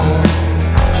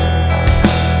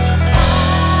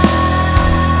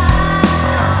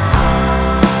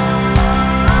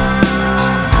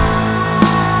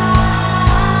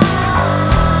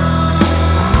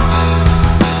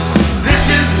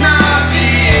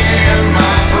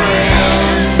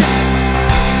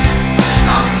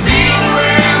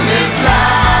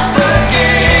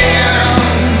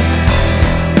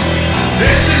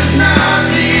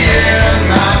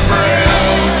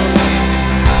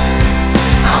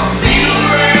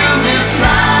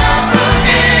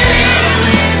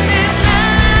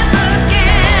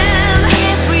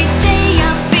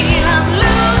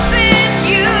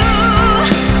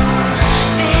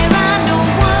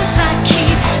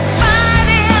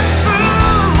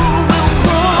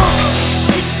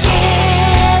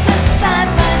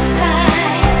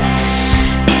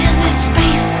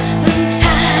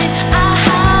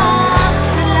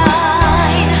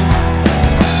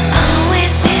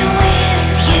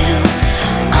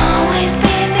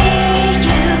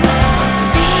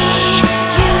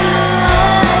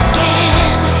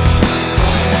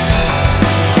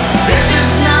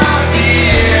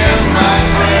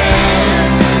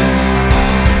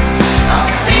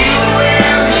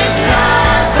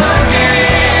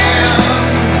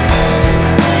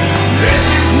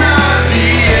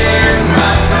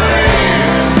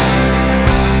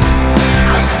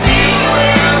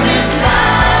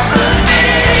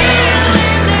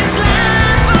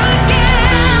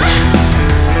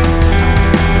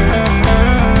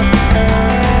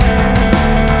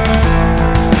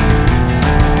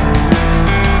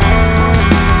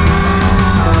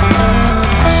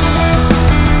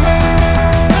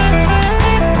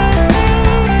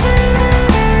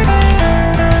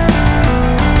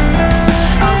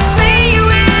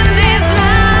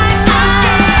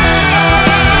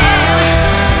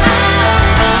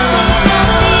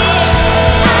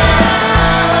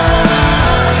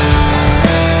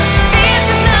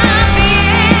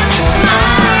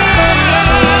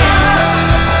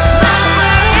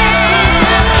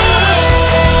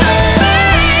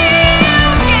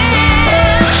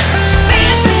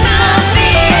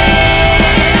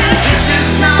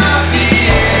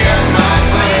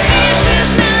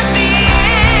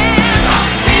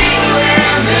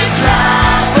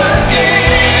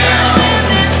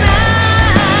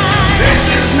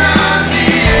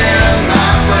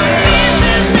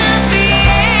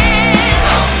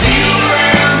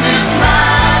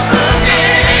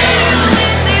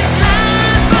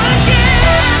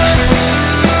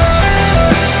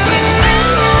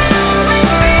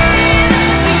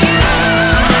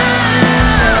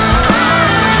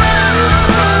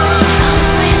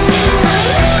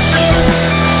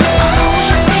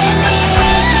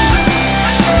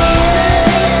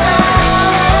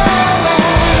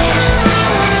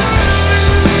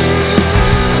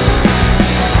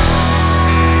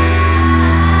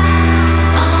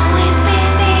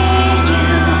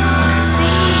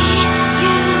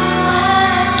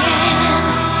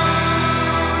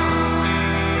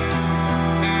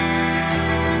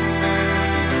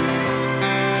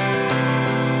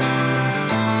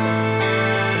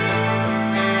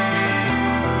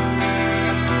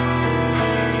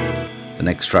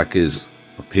next track is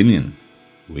Opinion.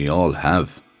 We all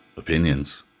have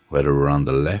opinions, whether we're on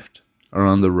the left or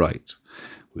on the right.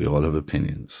 We all have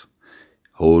opinions.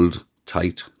 Hold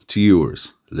tight to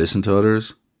yours. Listen to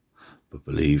others, but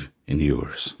believe in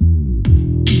yours.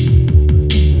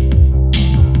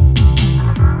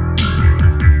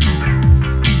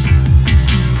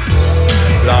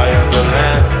 Lie on the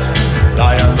left,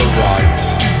 lie on the right.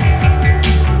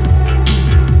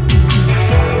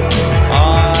 I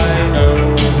know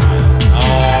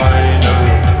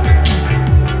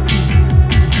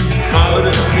how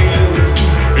does it feel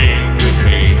being with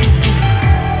me?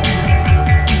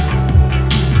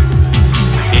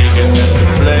 Eagerness to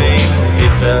play,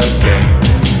 it's a game.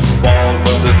 Fall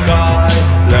from the sky,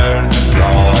 learn to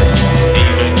fly.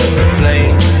 Eagerness to play,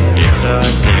 it's a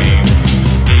game.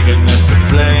 Eagerness to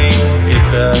play,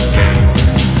 it's a game.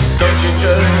 Don't you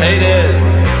just hate it?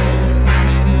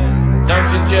 Don't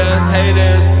you just hate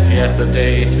it?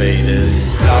 Yesterday's faded.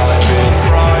 Life is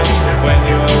bright when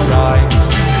you're right.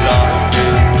 Life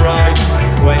is bright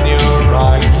when you're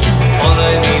right. All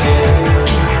I needed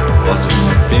was an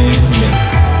opinion.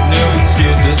 No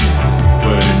excuses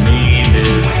were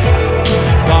needed.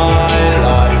 My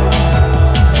life,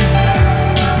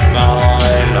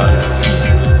 my life.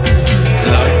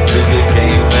 Life is a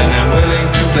game and I'm willing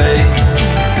to play.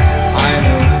 I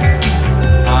know,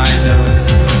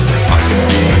 I can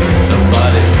be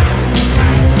somebody.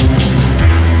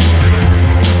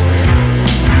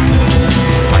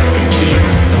 I can be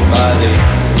somebody.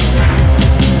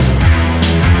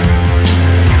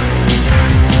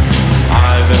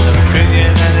 I've an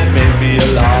opinion and it may be a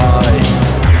lie.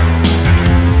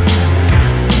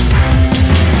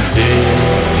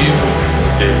 Did you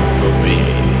sin for me?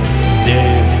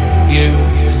 Did you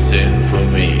sin for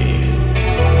me?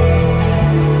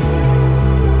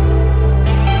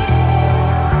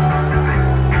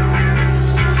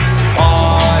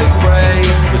 I pray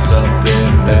for something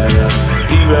better,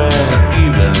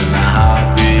 even a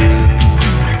heartbeat.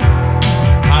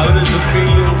 How does it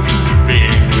feel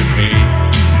being with me?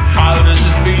 How does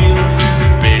it feel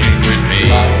being with me?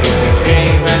 Life is a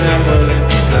game and I'm willing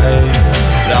to play.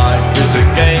 Life is a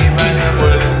game and I'm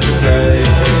willing to play.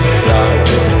 Life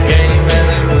is a game and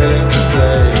I'm willing to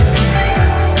play.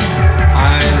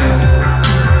 I know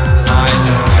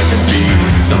I can be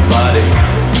somebody.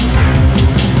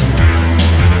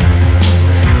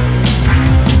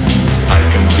 I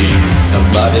can be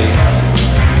somebody.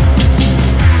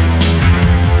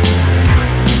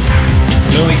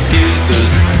 No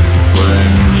excuses were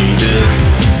needed.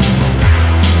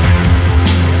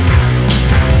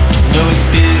 No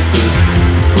excuses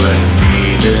were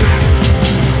needed.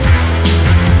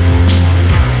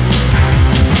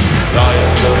 Lie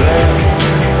on the left,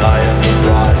 lie on the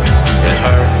right. It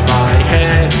hurts my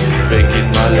head, faking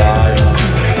my life.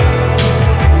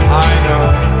 I know.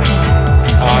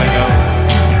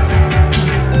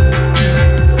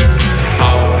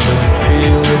 How does it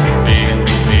feel being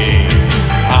with me?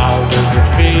 How does it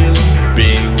feel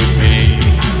being with me?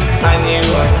 I knew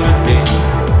I could be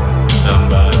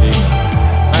somebody.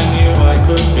 I knew I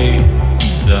could be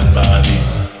somebody.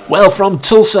 Well, from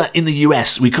Tulsa in the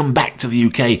US, we come back to the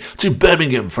UK, to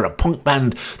Birmingham, for a punk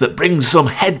band that brings some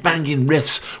headbanging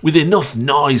riffs with enough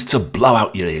noise to blow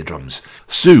out your eardrums.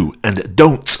 Sue and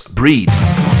Don't Breed. The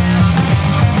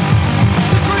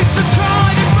creatures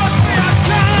cry, this must be a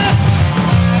curse.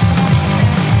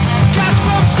 Gas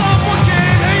from some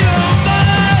wicked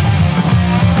universe.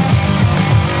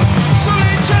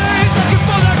 Solid chains looking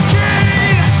for the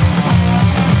key.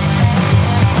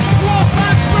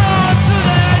 Wolfman's brought to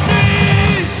their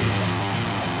knees.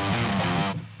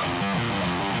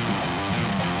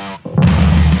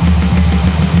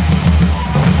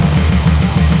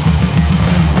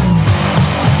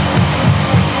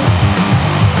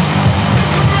 You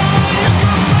can run, you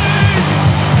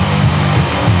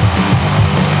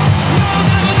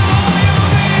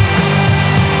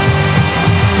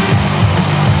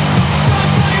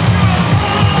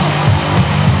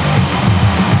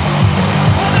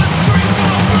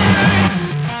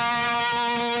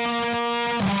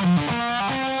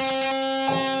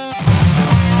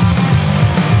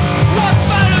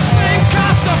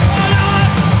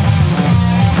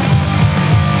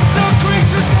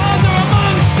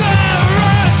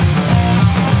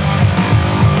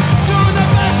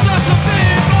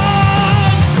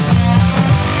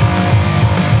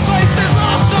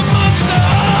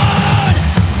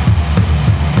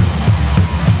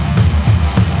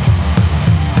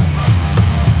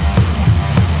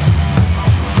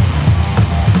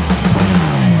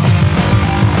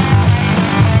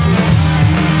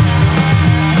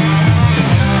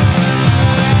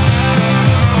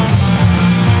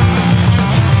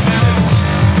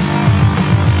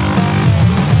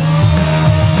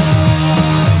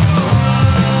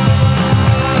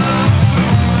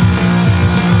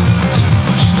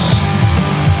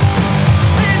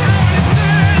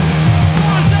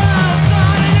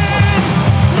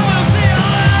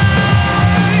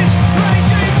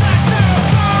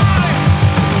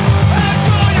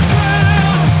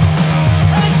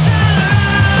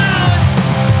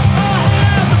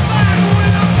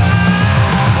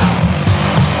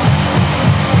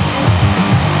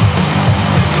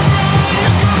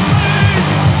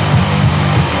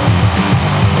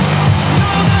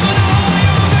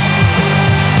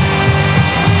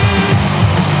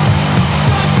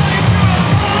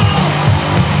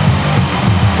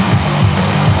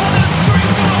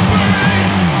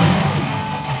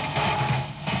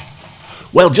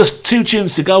Well, just 2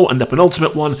 tunes to go, and the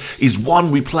penultimate one is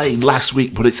one we played last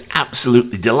week, but it's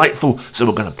absolutely delightful, so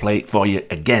we're going to play it for you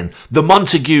again. The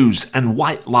Montagues and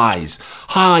White Lies.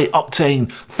 High octane,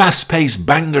 fast-paced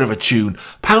banger of a tune,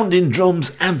 pounding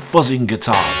drums and fuzzing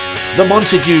guitars. The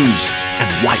Montagues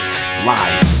and White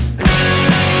Lies.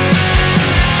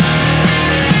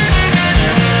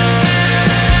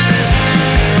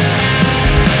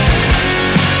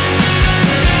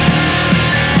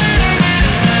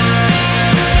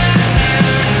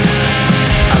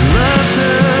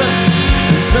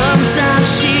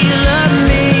 Sometimes she loved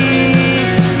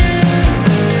me,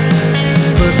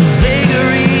 but the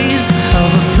vagaries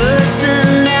of a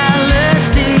personality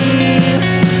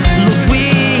look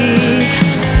weak.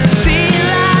 Feel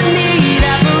I need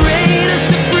apparatus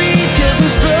to breathe, 'cause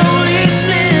I'm slowly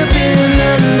slipping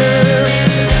under.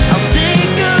 I'll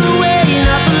take away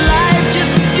not the life,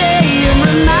 just a day, and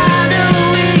remind her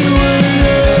we were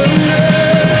younger.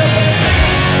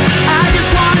 I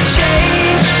just wanna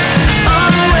change all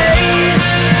the ways,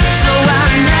 so I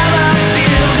never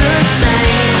feel the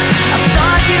same. I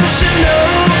thought you should know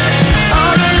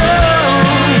all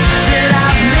along that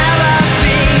I've never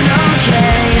been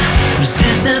okay.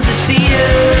 Resistance is fear,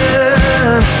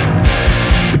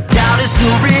 but doubt is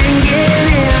still ringing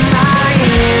in my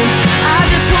ear. I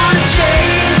just wanna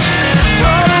change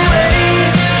all the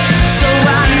ways, so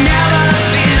I never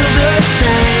feel the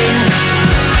same.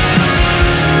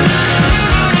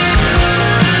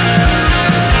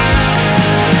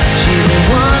 She didn't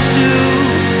want to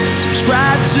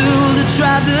subscribe to the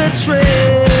tribe, the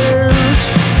trends,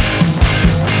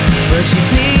 but she'd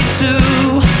need to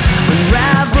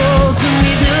unravel to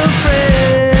meet new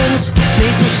friends.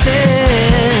 Makes no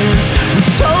sense. We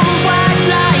told white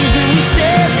lies and we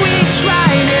said we'd try,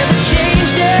 never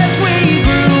changed as we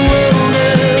grew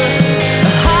older.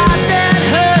 A heart that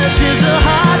hurts is a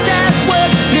heart that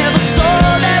works. Never saw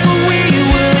that when we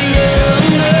were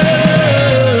younger.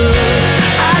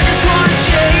 I just wanna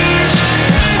change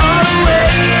all the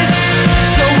ways,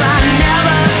 so I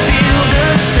never feel the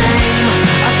same.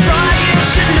 I thought you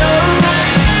should know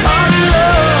all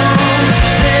along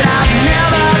that I've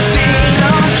never been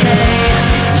okay.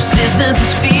 Resistance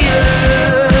is fear,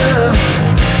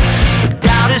 but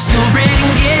doubt is still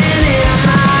ringing in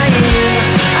my ear.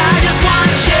 I just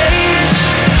wanna change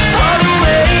all the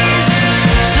ways,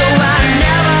 so I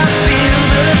never feel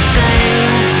the same.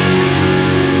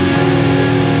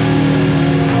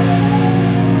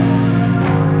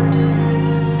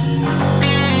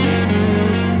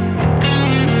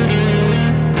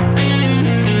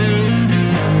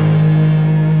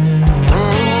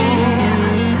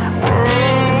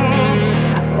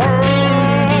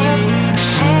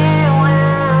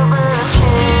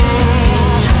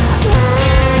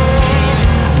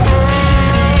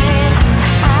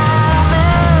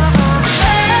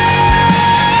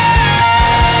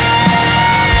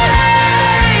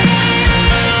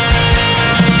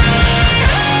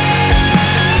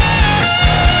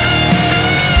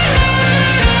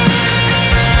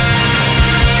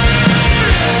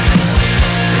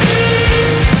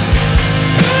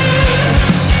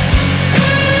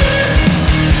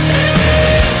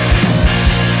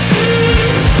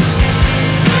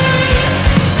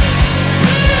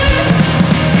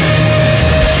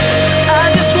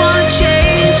 I just wanna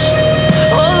change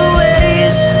all the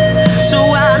ways, so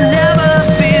I never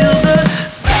feel the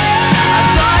same. I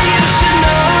thought you should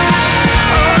know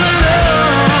all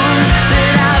along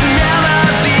that I've never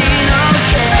been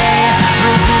okay.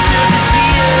 Resistance is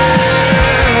fear,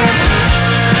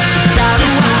 doubt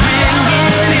is still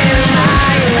ringing in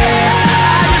my ear.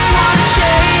 I just wanna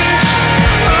change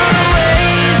all the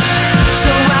ways,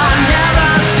 so I never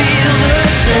feel the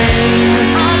same.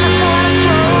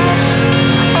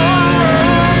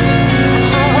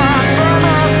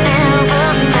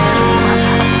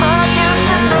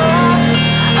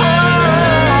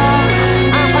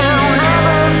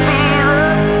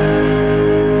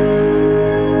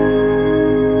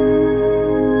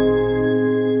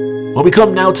 Well, we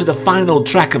come now to the final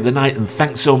track of the night, and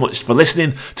thanks so much for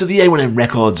listening to the A1M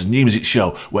Records New Music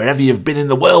Show. Wherever you've been in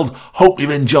the world, hope you've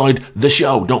enjoyed the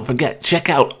show. Don't forget, check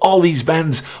out all these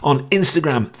bands on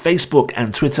Instagram, Facebook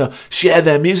and Twitter. Share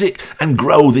their music and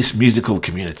grow this musical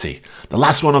community. The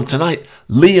last one of tonight,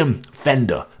 Liam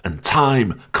Fender and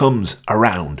Time Comes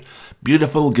Around.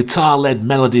 Beautiful guitar-led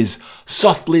melodies,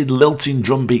 softly lilting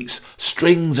drum beats,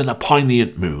 strings and a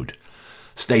poignant mood.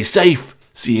 Stay safe.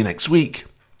 See you next week.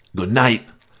 Good night.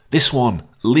 This one,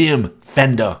 Liam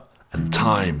Fender and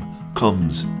Time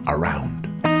Comes Around.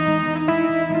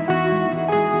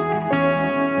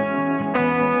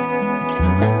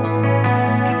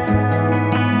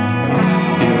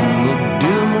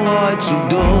 streets of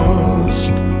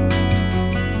dust,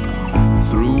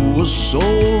 through a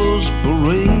soulless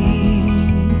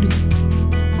parade,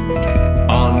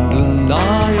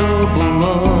 undeniable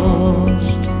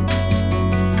lust.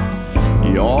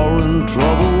 You're in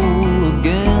trouble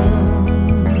again.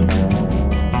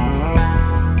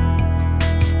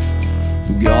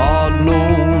 God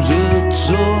knows it's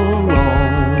a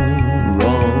long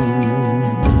run,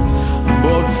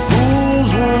 but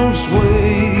fools won't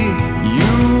sway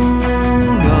you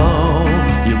now.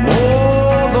 You're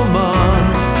more the man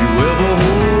you ever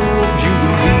hoped you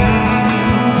could be.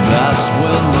 That's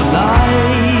when the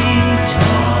night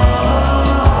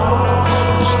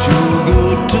is too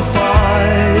good to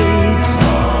fight.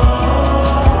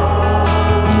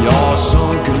 Your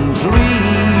sunken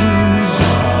dreams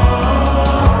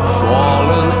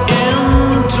falling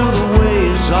into the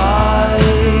wayside.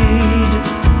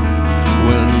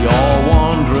 When your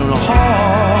wandering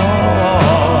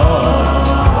heart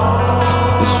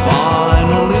is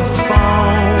finally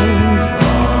found,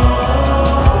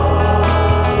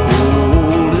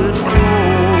 hold it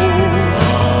close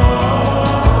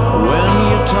when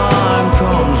your time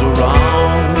comes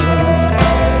around.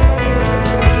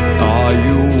 Are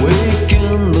you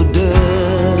waking the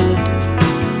dead?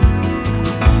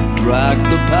 Drag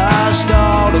the past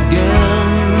out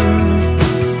again.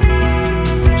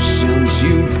 Since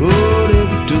you put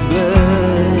it to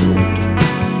bed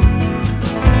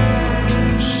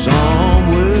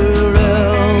somewhere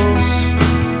else.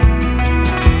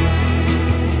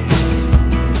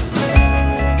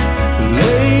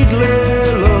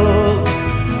 Lately, luck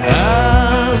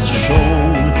has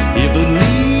shown if it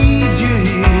leads you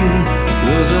here,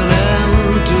 there's an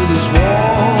end to this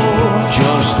war.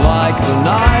 Just like the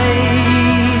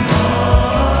night,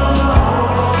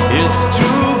 it's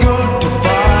too good to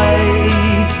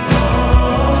fight.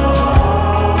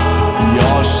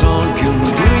 Your sunken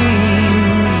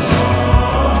dreams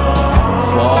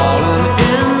falling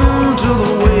into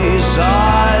the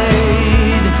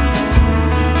wayside.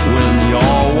 When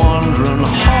your wandering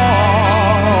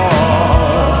heart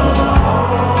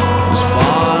is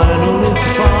finally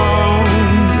found,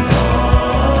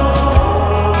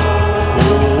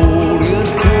 hold it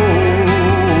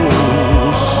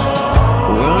close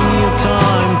when your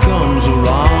time comes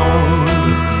around.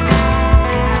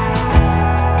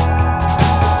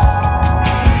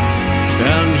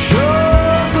 And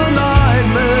should the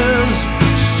nightmares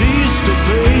cease to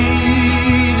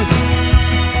fade,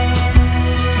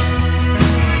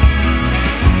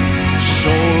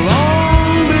 so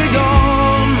long be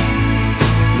gone,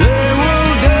 they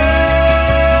will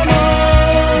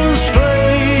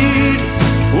demonstrate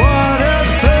what had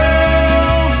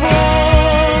fell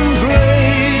from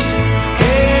grace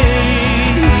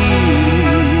ain't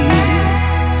here.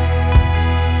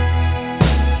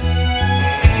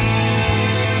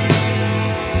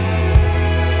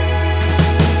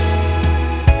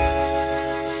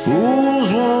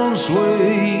 Fools won't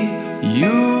sway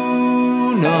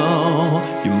you now.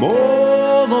 You're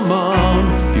more the man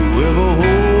you ever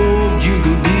hoped you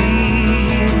could be.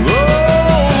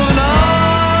 Oh, the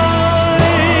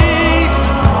night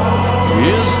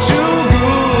is too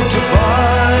good to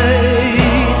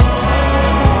fight.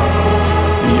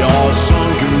 Your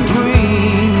sunken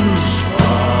dreams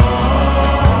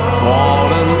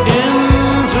falling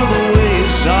into the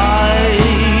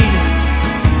wayside.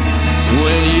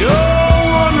 When your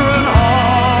wandering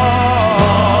heart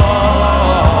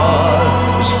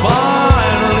is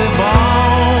finally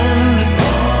found,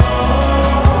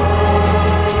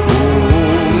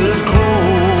 hold it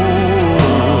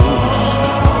close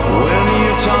when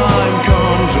your time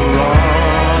comes around.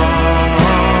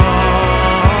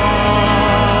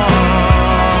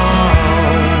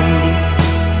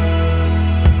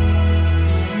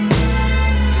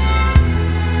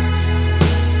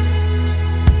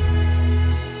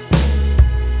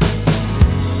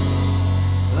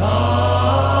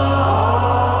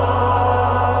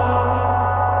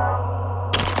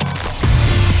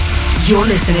 You're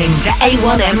listening to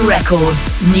A1M Records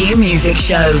New Music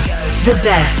Show. The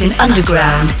best in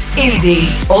underground, indie,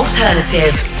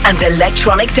 alternative, and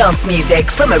electronic dance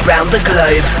music from around the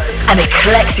globe. An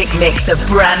eclectic mix of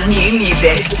brand new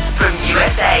music from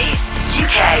USA,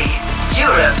 UK,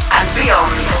 Europe, and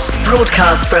beyond.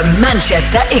 Broadcast from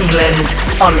Manchester, England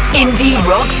on Indie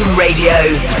Rocks Radio.